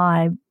 Because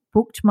I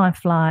booked my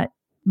flight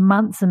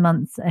months and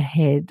months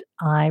ahead.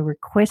 I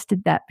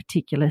requested that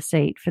particular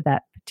seat for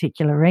that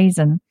particular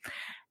reason.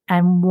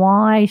 And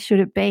why should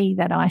it be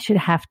that I should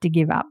have to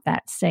give up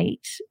that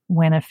seat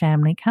when a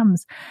family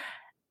comes?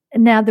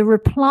 Now, the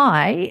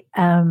reply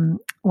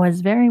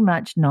was very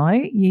much no,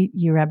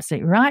 you're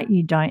absolutely right.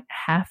 You don't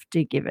have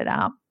to give it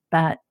up.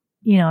 But,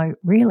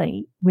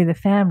 really, with a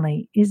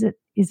family, is it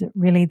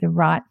really the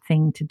right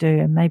thing to do?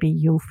 And maybe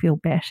you'll feel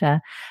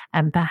better.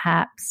 And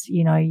perhaps,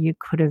 you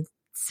could have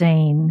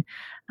seen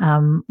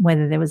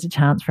whether there was a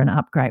chance for an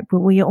upgrade.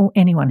 But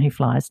anyone who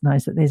flies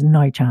knows that there's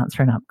no chance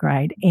for an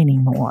upgrade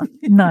anymore.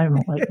 No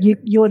more.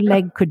 Your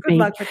leg could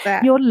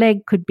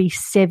be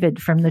severed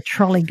from the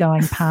trolley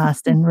going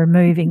past and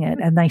removing it,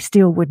 and they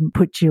still wouldn't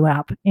put you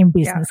up in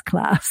business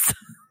class.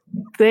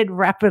 They'd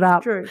wrap it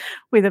up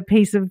with a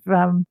piece of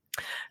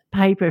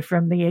paper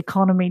from the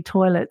economy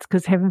toilets,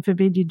 because heaven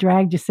forbid you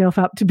dragged yourself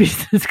up to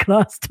business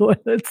class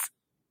toilets.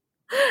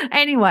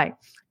 Anyway,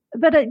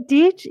 But it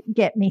did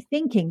get me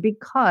thinking,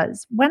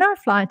 because when I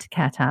fly to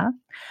Qatar,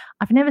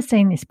 I've never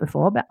seen this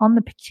before, but on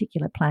the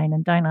particular plane,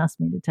 and don't ask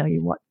me to tell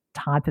you what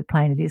type of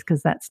plane it is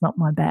because that's not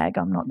my bag.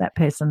 I'm not that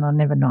person. I'll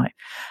never know.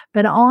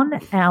 But on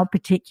our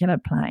particular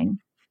plane,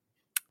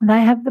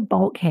 they have the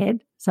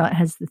bulkhead. So it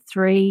has the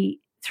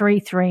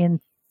 3-3-3 and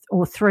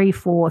or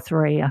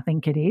 3-4-3, I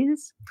think it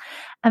is.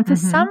 And for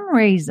some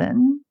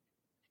reason,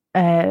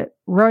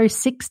 row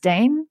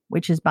 16,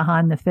 which is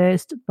behind the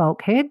first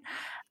bulkhead,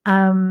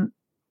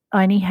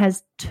 only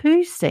has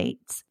 2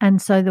 seats. And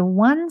so the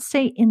one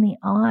seat in the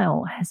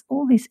aisle has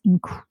all this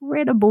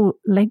incredible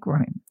leg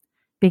room,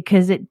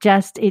 because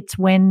it's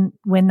when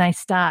they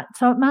start.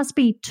 So it must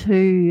be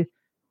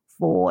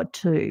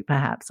 2-4-2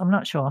 perhaps. I'm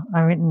not sure.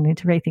 I really need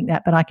to rethink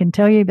that. But I can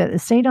tell you that the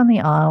seat on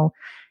the aisle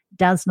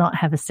does not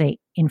have a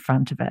seat in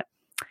front of it.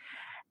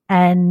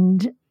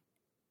 And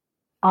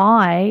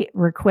I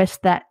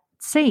request that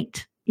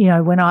seat,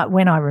 when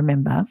I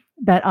remember.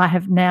 But I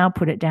have now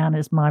put it down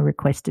as my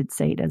requested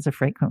seat as a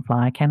frequent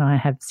flyer. Can I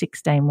have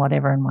 16,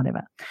 whatever and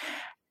whatever?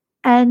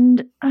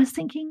 And I was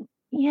thinking,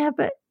 yeah,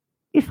 but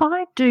if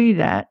I do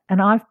that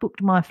and I've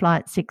booked my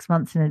flight 6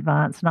 months in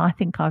advance, and I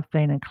think I've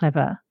been a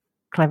clever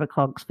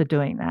clogs for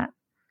doing that,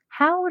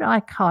 how would I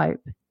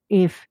cope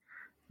if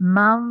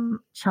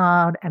mum,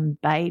 child and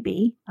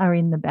baby are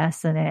in the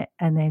bassinet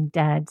and then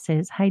dad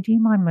says, hey, do you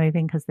mind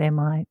moving because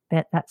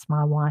that's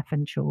my wife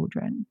and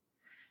children?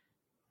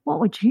 What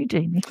would you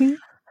do, Nikki?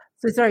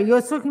 So sorry,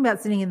 you're talking about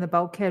sitting in the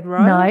bulkhead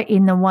row? No,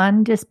 in the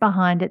one just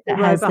behind it that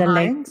has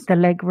the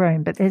leg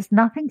room, but there's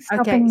nothing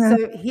stopping them.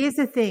 So here's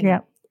the thing. Yeah.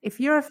 If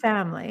you're a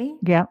family,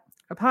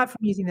 apart from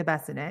using the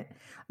bassinet,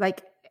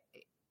 like,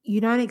 you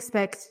don't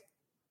expect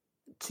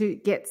to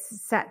get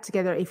sat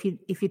together if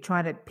you're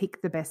trying to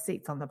pick the best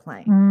seats on the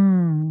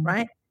plane,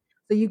 right?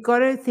 So you've got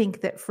to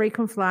think that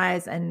frequent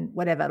flyers and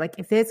whatever, like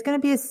if there's going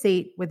to be a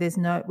seat where there's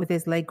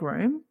leg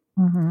room,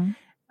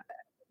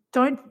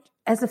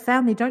 as a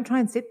family, don't try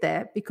and sit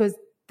there, because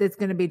there's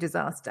going to be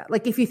disaster.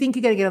 Like if you think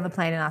you're going to get on the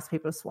plane and ask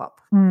people to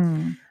swap.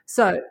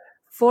 So,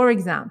 for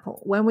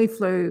example, when we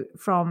flew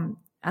from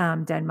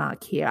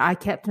Denmark here, I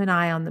kept an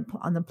eye on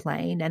the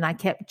plane, and I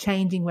kept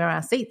changing where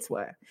our seats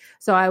were.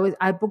 So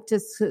I booked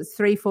us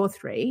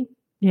 3-4-3.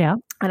 Yeah.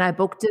 And I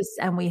booked us,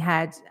 and we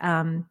had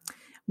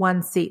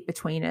one seat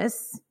between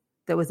us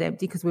that was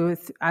empty, because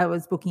I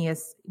was booking a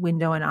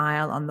window and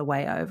aisle on the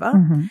way over.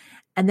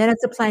 And then as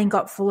the plane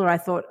got fuller, I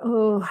thought,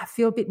 I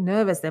feel a bit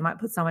nervous. They might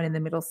put someone in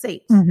the middle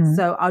seat.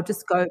 So I'll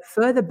just go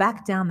further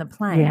back down the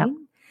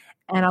plane,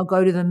 and I'll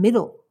go to the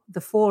middle,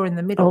 the 4 in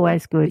the middle.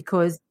 Always good.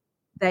 Because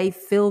they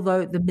fill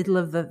the middle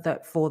of the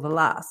for the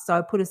last. So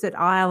I put us at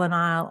aisle and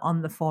aisle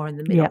on the 4 in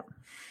the middle. Yep.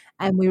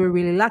 And we were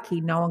really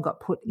lucky. No one got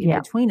put in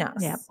between us.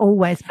 Yeah.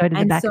 Always go to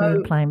the back of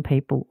the plane,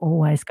 people.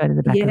 Always go to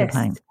the back of the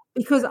plane.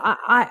 Because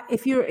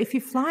if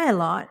you fly a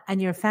lot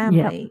and you're a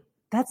family,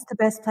 that's the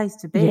best place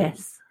to be.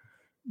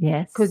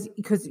 Yes.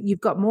 Because you've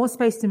got more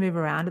space to move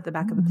around at the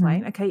back of the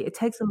plane. Okay, it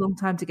takes a long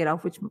time to get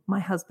off, which my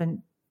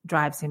husband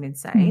drives him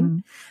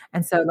insane.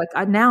 And so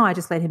now I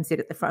just let him sit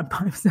at the front by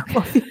himself.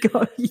 Off you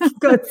go. You can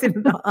go and sit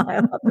in the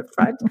aisle at the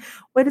front.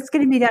 When it's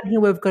going to be down here,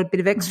 we've got a bit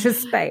of extra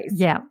space.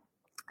 Yeah.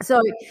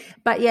 So,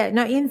 but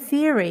in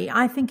theory,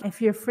 I think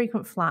if you're a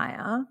frequent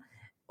flyer,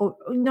 or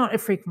not a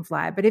frequent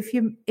flyer, but if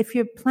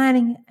you're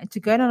planning to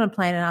go down a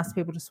plane and ask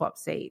people to swap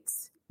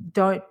seats,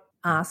 don't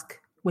ask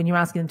when you're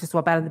asking them to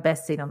swap out of the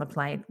best seat on the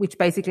plane, which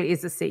basically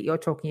is the seat you're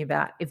talking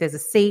about. If there's a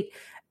seat,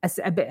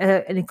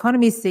 an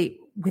economy seat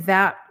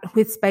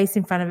with space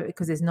in front of it,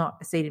 because there's not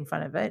a seat in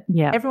front of it,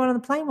 everyone on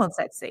the plane wants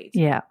that seat.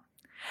 Yeah.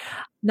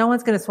 No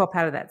one's going to swap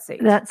out of that seat.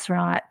 That's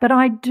right. But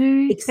I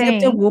do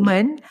except a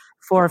woman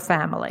for a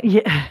family.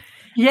 Yeah.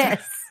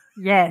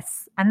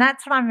 Yes. And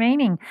that's what I'm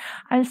meaning.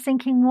 I was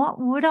thinking, what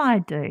would I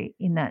do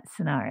in that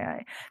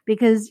scenario?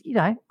 Because,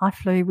 I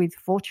flew with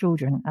 4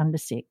 children under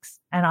 6,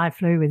 and I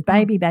flew with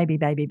baby.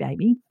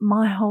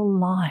 My whole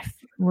life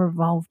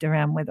revolved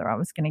around whether I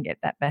was going to get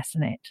that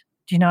bassinet.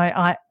 Do you know,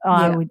 I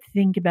would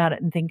think about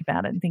it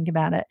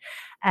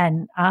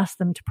and ask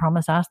them to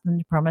promise,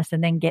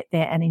 and then get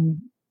there, and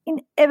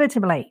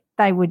inevitably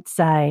they would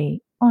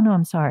say, oh, no,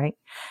 I'm sorry.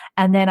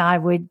 And then I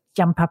would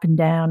jump up and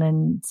down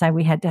and say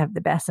we had to have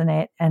the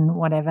bassinet and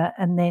whatever.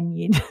 And then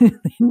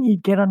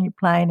you'd get on your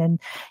plane,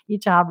 and your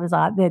child was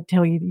they'd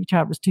tell you that your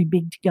child was too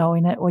big to go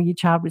in it, or your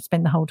child would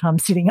spend the whole time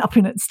sitting up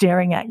in it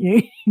staring at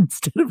you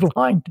instead of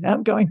lying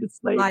down going to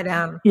sleep. Lie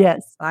down.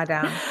 Yes. Lie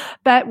down.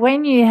 But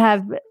when you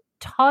have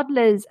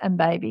toddlers and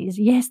babies,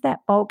 yes, that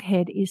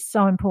bulkhead is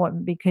so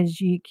important, because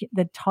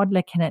the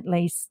toddler can at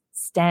least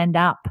stand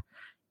up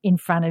in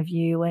front of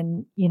you,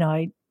 and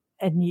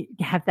and you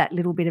have that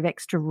little bit of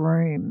extra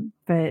room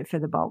for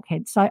the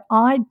bulkhead. So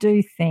I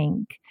do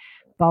think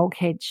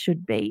bulkheads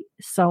should be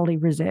solely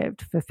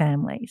reserved for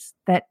families.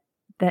 That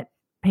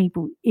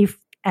people, if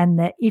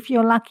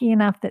you're lucky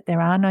enough that there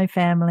are no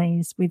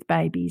families with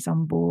babies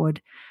on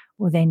board,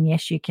 well then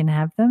yes, you can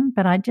have them.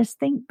 But I just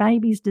think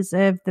families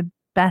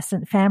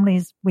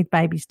with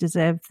babies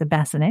deserve the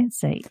bassinet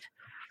seat.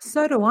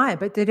 So do I,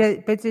 but do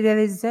they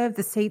deserve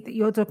the seat that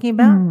you're talking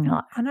about?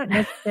 No. I don't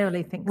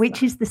necessarily think Which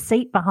so. is the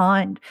seat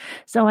behind.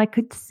 So I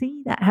could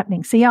see that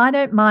happening. See, I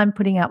don't mind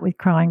putting up with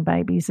crying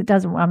babies. It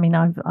doesn't, I mean,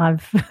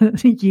 I've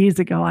years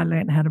ago I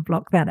learned how to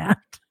block that out.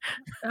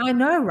 I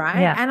know, right?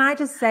 Yeah. And I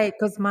just say it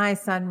because my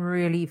son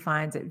really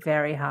finds it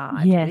very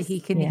hard. Yes, He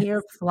can yes. hear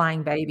a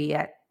flying baby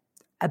at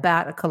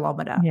about a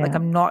kilometer. Yeah. Like,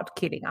 I'm not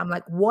kidding. I'm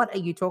like, what are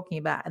you talking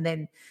about? And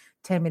then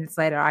 10 minutes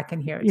later, I can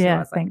hear it too. Yeah, I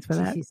was like, thanks for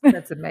that. "Geez,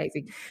 that's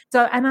amazing."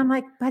 So, and I'm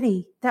like,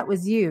 buddy, that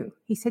was you.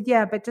 He said,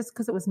 yeah, but just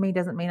because it was me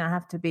doesn't mean I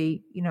have to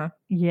be,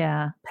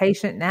 Yeah,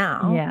 patient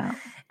now. yeah.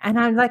 And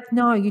I'm like,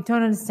 no, you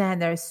don't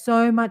understand. There is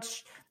so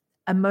much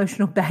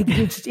emotional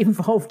baggage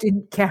involved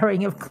in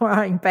carrying a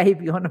crying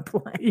baby on a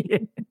plane.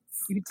 Yes.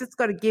 You just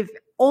got to give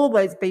all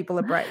those people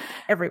a break,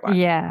 everyone.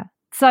 Yeah.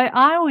 So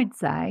I would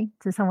say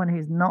to someone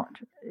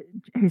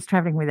who's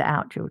traveling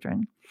without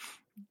children,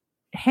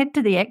 head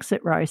to the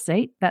exit row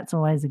seat. That's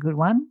always a good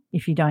one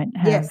if you don't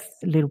have Yes.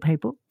 little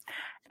people.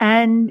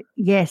 And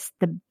yes,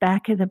 the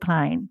back of the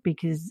plane,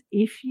 because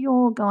if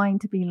you're going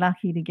to be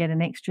lucky to get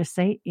an extra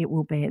seat, it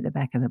will be at the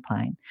back of the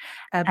plane.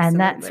 Absolutely. And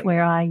that's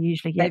where I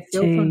usually get They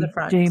fill from to the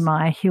front. do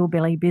my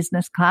hillbilly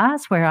business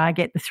class, where I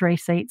get the 3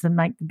 seats and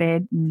make the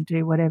bed and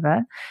do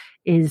whatever.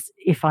 Is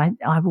if I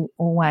will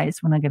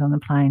always, when I get on the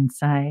plane,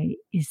 say,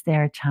 is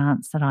there a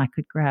chance that I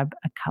could grab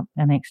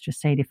an extra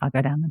seat if I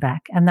go down the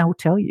back? And they'll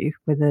tell you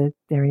whether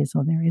there is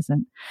or there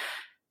isn't.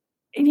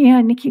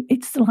 Yeah, Nikki,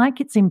 it's like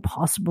it's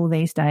impossible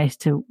these days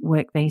to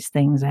work these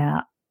things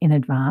out in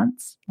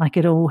advance. Like,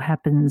 it all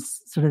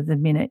happens sort of the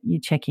minute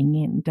you're checking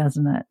in,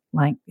 doesn't it?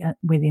 Like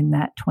within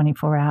that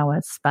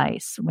 24-hour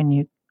space when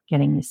you're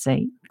getting your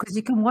seat. Because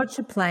you can watch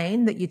a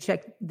plane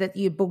that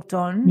you booked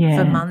on Yeah.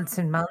 for months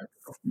and months,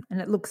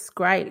 and it looks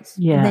great.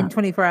 Yeah. And then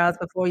 24 hours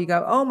before you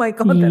go, oh my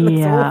God, that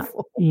looks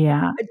awful.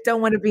 Yeah. I don't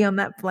want to be on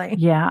that plane.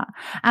 Yeah.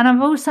 And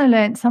I've also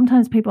learned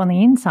sometimes people on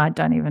the inside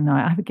don't even know.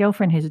 I have a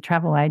girlfriend who's a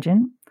travel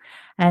agent,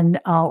 and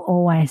I'll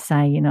always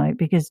say,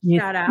 because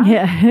Shout out.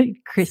 Yeah,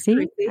 Chrissy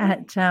Chrissy.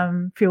 at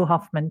Phil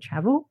Hoffman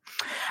Travel.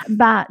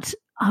 But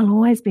I'll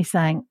always be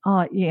saying,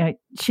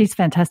 she's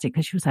fantastic,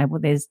 because she'll say, well,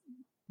 there's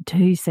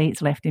 2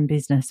 seats left in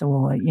business,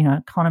 or,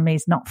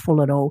 economy's not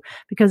full at all.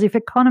 Because if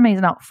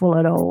economy's not full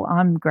at all,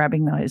 I'm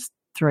grabbing those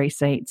 3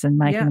 seats and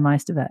making the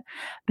most of it.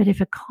 But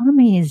if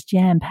economy is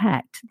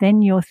jam-packed,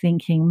 then you're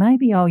thinking,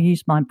 maybe I'll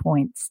use my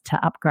points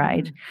to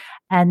upgrade.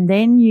 Mm-hmm. And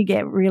then you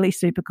get really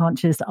super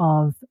conscious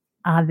of,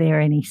 are there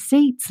any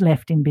seats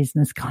left in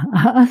business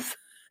class?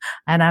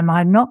 And am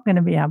I not going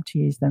to be able to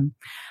use them?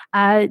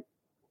 I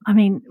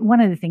mean,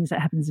 one of the things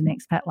that happens in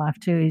expat life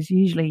too is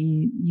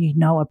usually you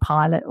know a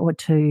pilot or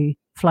 2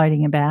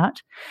 floating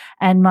about.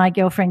 And my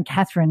girlfriend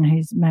Catherine,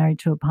 who's married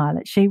to a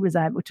pilot, she was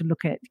able to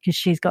look at, because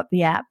she's got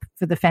the app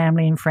for the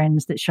family and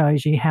friends that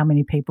shows you how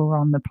many people are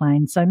on the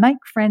plane. So make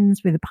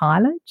friends with a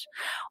pilot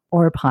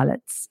or a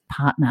pilot's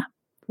partner.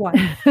 What?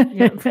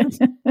 Yeah.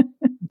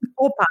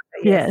 Or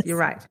partner, yes, you're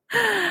right.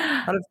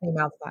 A lot of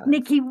female pilots.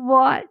 Nikki,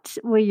 what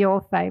were your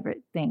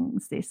favourite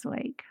things this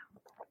week?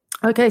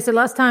 Okay, so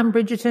last time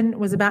Bridgerton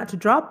was about to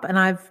drop, and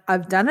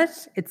I've done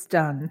it. It's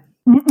done.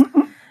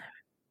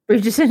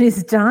 Bridgerton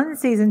is done,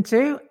 season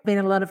 2. Been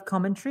a lot of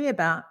commentary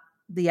about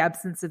the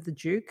absence of the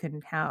Duke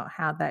and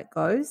how that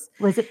goes.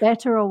 Was it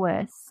better or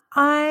worse?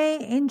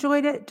 I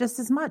enjoyed it just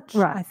as much,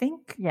 Right. I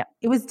think. Yeah.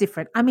 It was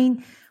different. I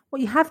mean,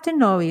 what you have to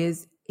know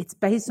is it's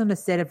based on a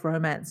set of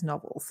romance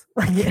novels.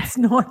 Like, it's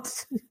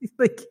not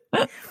like,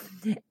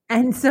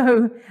 and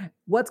so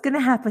what's going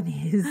to happen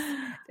is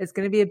there's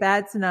going to be a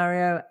bad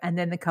scenario, and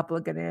then the couple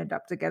are going to end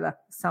up together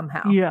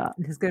somehow. Yeah.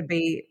 There's going to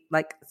be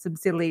like some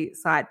silly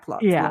side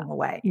plots Yeah. along the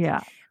way. Yeah.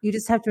 You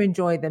just have to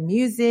enjoy the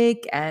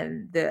music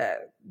and the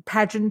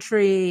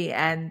pageantry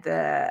and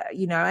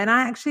and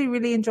I actually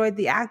really enjoyed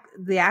the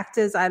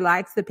actors. I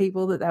liked the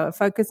people that they were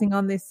focusing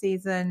on this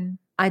season.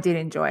 I did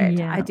enjoy it.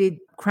 Yeah. I did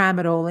cram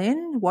it all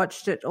in,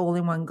 watched it all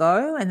in one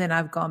go, and then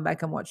I've gone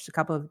back and watched a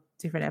couple of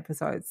different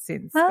episodes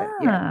since. But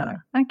yeah,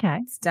 no, Okay.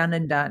 it's done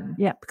and done.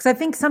 Yeah. Because I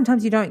think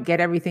sometimes you don't get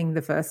everything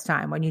the first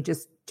time when you're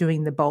just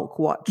doing the bulk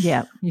watch.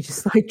 Yeah. You're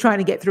just like trying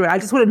to get through it. I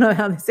just want to know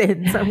how this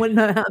ends. I want to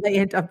know how they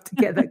end up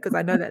together because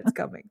I know that's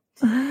coming.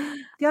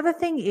 The other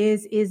thing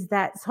is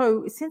that,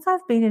 so since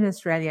I've been in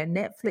Australia,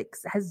 Netflix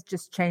has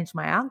just changed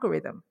my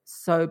algorithm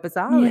so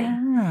bizarrely.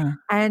 Yeah.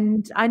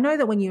 And I know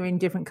that when you're in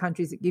different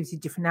countries, it gives you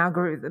different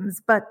algorithms.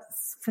 But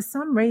for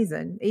some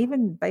reason,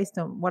 even based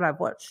on what I've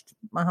watched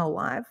my whole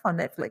life on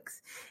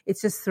Netflix,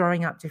 it's just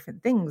throwing up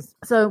different things.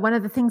 So one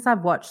of the things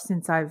I've watched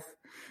since I've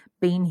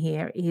been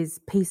here is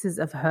Pieces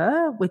of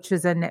Her, which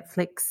is a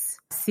Netflix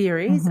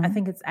series. Mm-hmm. I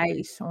think it's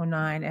 8 or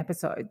 9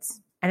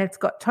 episodes. And it's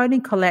got Toni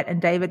Collette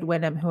and David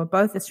Wenham, who are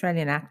both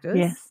Australian actors.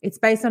 Yes. It's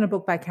based on a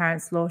book by Karen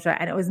Slaughter,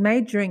 and it was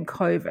made during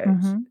COVID.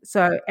 Mm-hmm.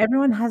 So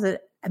everyone has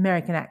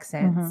American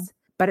accents, Mm-hmm.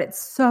 but it's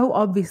so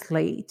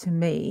obviously, to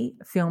me,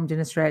 filmed in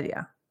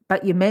Australia.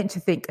 But you're meant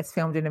to think it's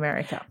filmed in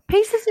America.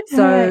 Pieces of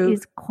So- Her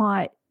is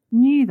quite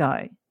new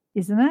though,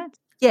 isn't it?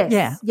 Yes,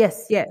 Yeah.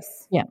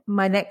 yes. Yeah.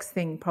 My next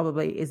thing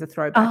probably is a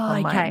throwback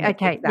on my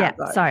okay. Netflix Yeah,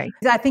 outlook. sorry.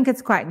 I think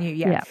it's quite new,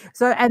 yeah. Yeah.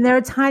 So, and there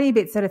are tiny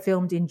bits that are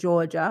filmed in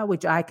Georgia,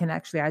 which I can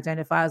actually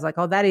identify as like,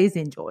 oh, that is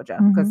in Georgia,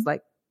 because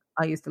like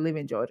I used to live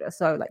in Georgia.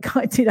 So like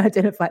I did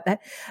identify that.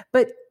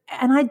 But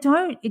and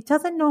it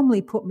doesn't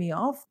normally put me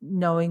off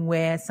knowing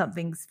where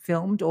something's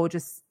filmed or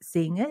just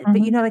seeing it.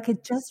 But, like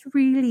it just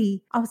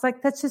really, I was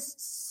like, that's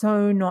just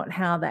so not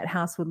how that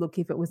house would look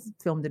if it was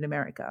filmed in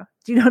America.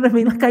 Do you know what I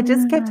mean? Like I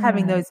just kept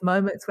having those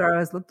moments where I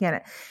was looking at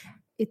it.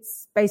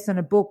 It's based on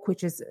a book,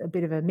 which is a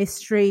bit of a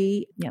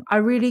mystery. Yep. I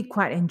really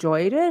quite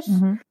enjoyed it.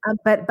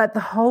 But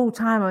the whole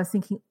time I was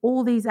thinking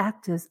all these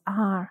actors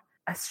are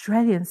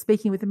Australian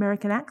speaking with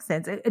American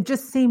accents. It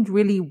just seemed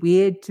really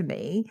weird to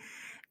me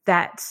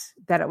that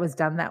it was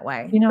done that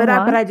way. You know but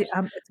what? I did,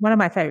 it's one of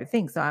my favorite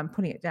things, so I'm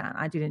putting it down.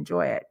 I did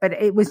enjoy it, but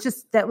it was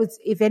just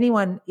if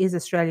anyone is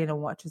Australian and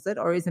watches it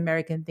or is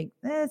American, think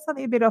there's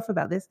something a bit off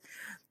about this.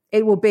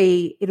 It'll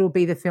be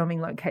the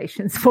filming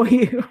locations for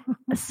you.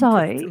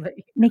 So,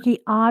 Nikki,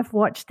 I've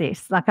watched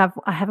this. Like I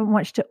haven't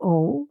watched it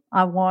all.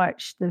 I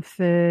watched the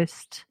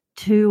first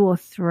 2 or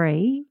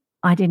 3.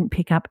 I didn't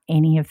pick up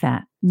any of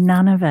that.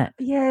 None of it.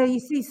 Yeah, you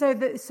see,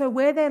 so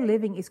where they're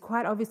living is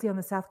quite obviously on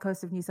the south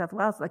coast of New South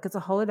Wales. Like it's a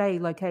holiday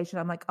location.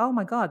 I'm like, oh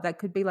my God, that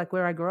could be like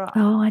where I grew up.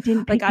 Oh, I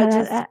didn't pick that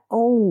at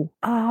all.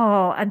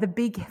 Oh, and the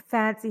big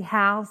fancy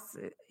house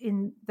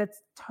that's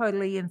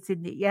totally in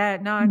Sydney. Yeah,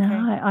 no, okay.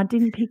 No, I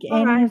didn't pick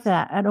any of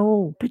that at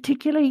all.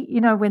 Particularly,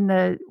 when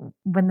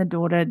the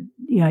daughter,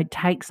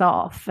 takes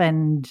off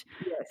and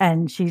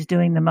she's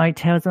doing the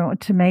motels,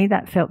 and to me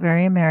that felt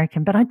very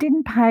American. But I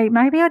didn't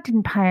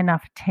pay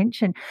enough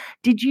attention.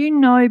 Did you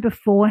know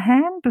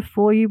beforehand,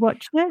 before you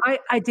watched it?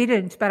 I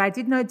didn't, but I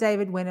did know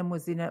David Wenham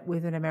was in it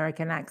with an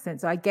American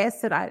accent. So I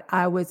guess that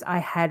I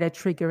had a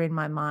trigger in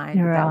my mind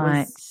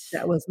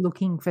that was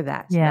looking for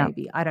that. Yeah.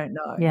 Maybe, I don't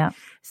know. Yeah.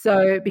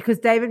 So because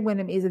David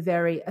Wenham is a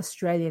very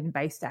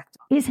Australian-based actor.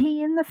 Is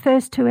he in the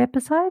first 2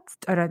 episodes?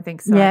 I don't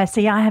think so. Yeah.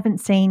 See, I haven't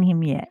seen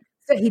him yet.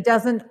 So he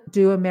doesn't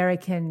do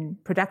American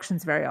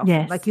productions very often.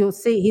 Yes. Like you'll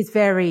see, he's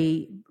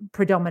very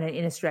predominant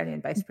in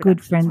Australian-based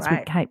productions. Good friends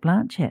with Kate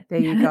Blanchett. There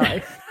you go.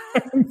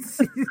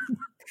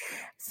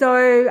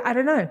 So I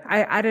don't know.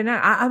 I don't know.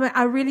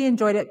 I really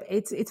enjoyed it.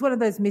 It's one of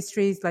those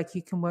mysteries, like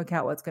you can work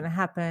out what's going to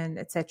happen,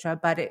 etc.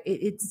 But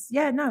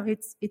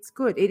it's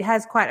good. It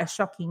has quite a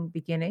shocking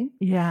beginning.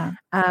 Yeah.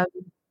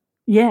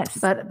 Yes.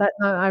 But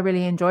no, I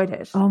really enjoyed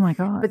it. Oh my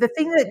God. But the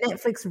thing that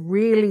Netflix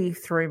really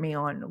threw me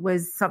on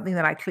was something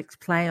that I clicked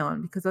play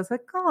on because I was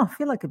like, oh, I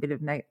feel like a bit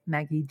of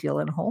Maggie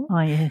Gyllenhaal.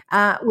 Oh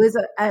yeah. Was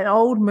an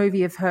old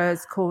movie of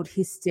hers called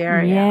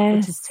Hysteria,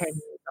 which is 10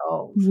 years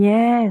old.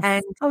 Yes.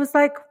 And I was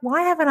like,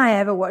 why haven't I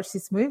ever watched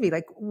this movie?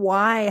 Like,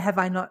 why have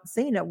I not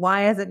seen it?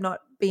 Why has it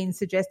not been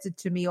suggested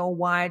to me, or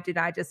why did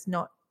I just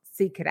not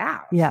seek it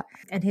out? Yeah.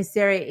 And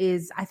Hysteria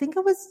is, I think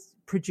it was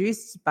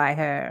produced by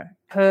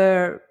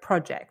her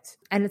project.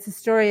 And it's a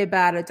story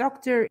about a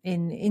doctor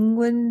in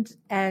England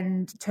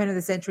and turn of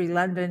the century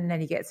London,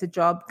 and he gets a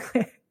job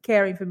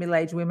caring for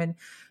middle-aged women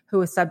who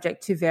are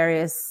subject to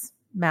various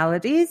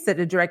maladies that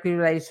are directly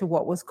related to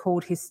what was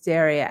called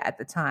hysteria at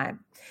the time.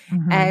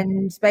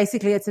 And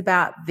basically it's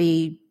about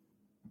the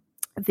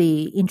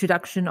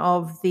introduction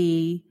of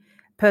the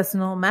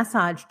personal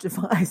massage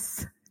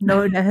device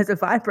known as a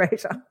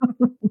vibrator.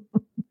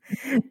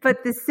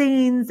 But the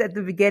scenes at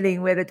the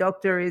beginning where the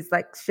doctor is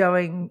like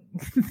showing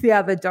the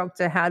other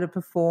doctor how to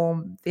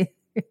perform,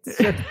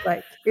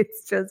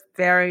 it's just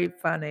very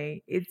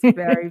funny. It's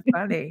very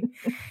funny.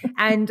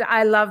 And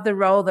I love the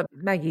role that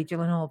Maggie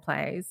Gyllenhaal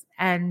plays.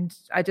 And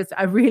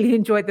I really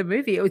enjoyed the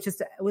movie. It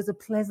was a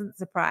pleasant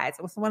surprise.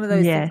 It was one of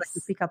those things like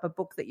you pick up a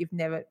book that you've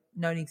never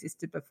known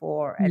existed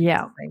before. And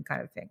it's the same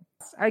kind of thing.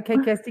 Okay,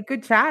 Kirsty,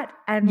 good chat.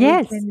 And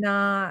we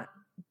can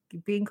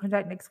be in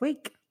contact next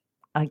week.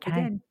 Okay.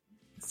 Again.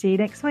 See you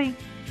next week.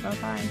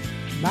 Bye-bye.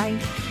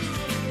 Bye.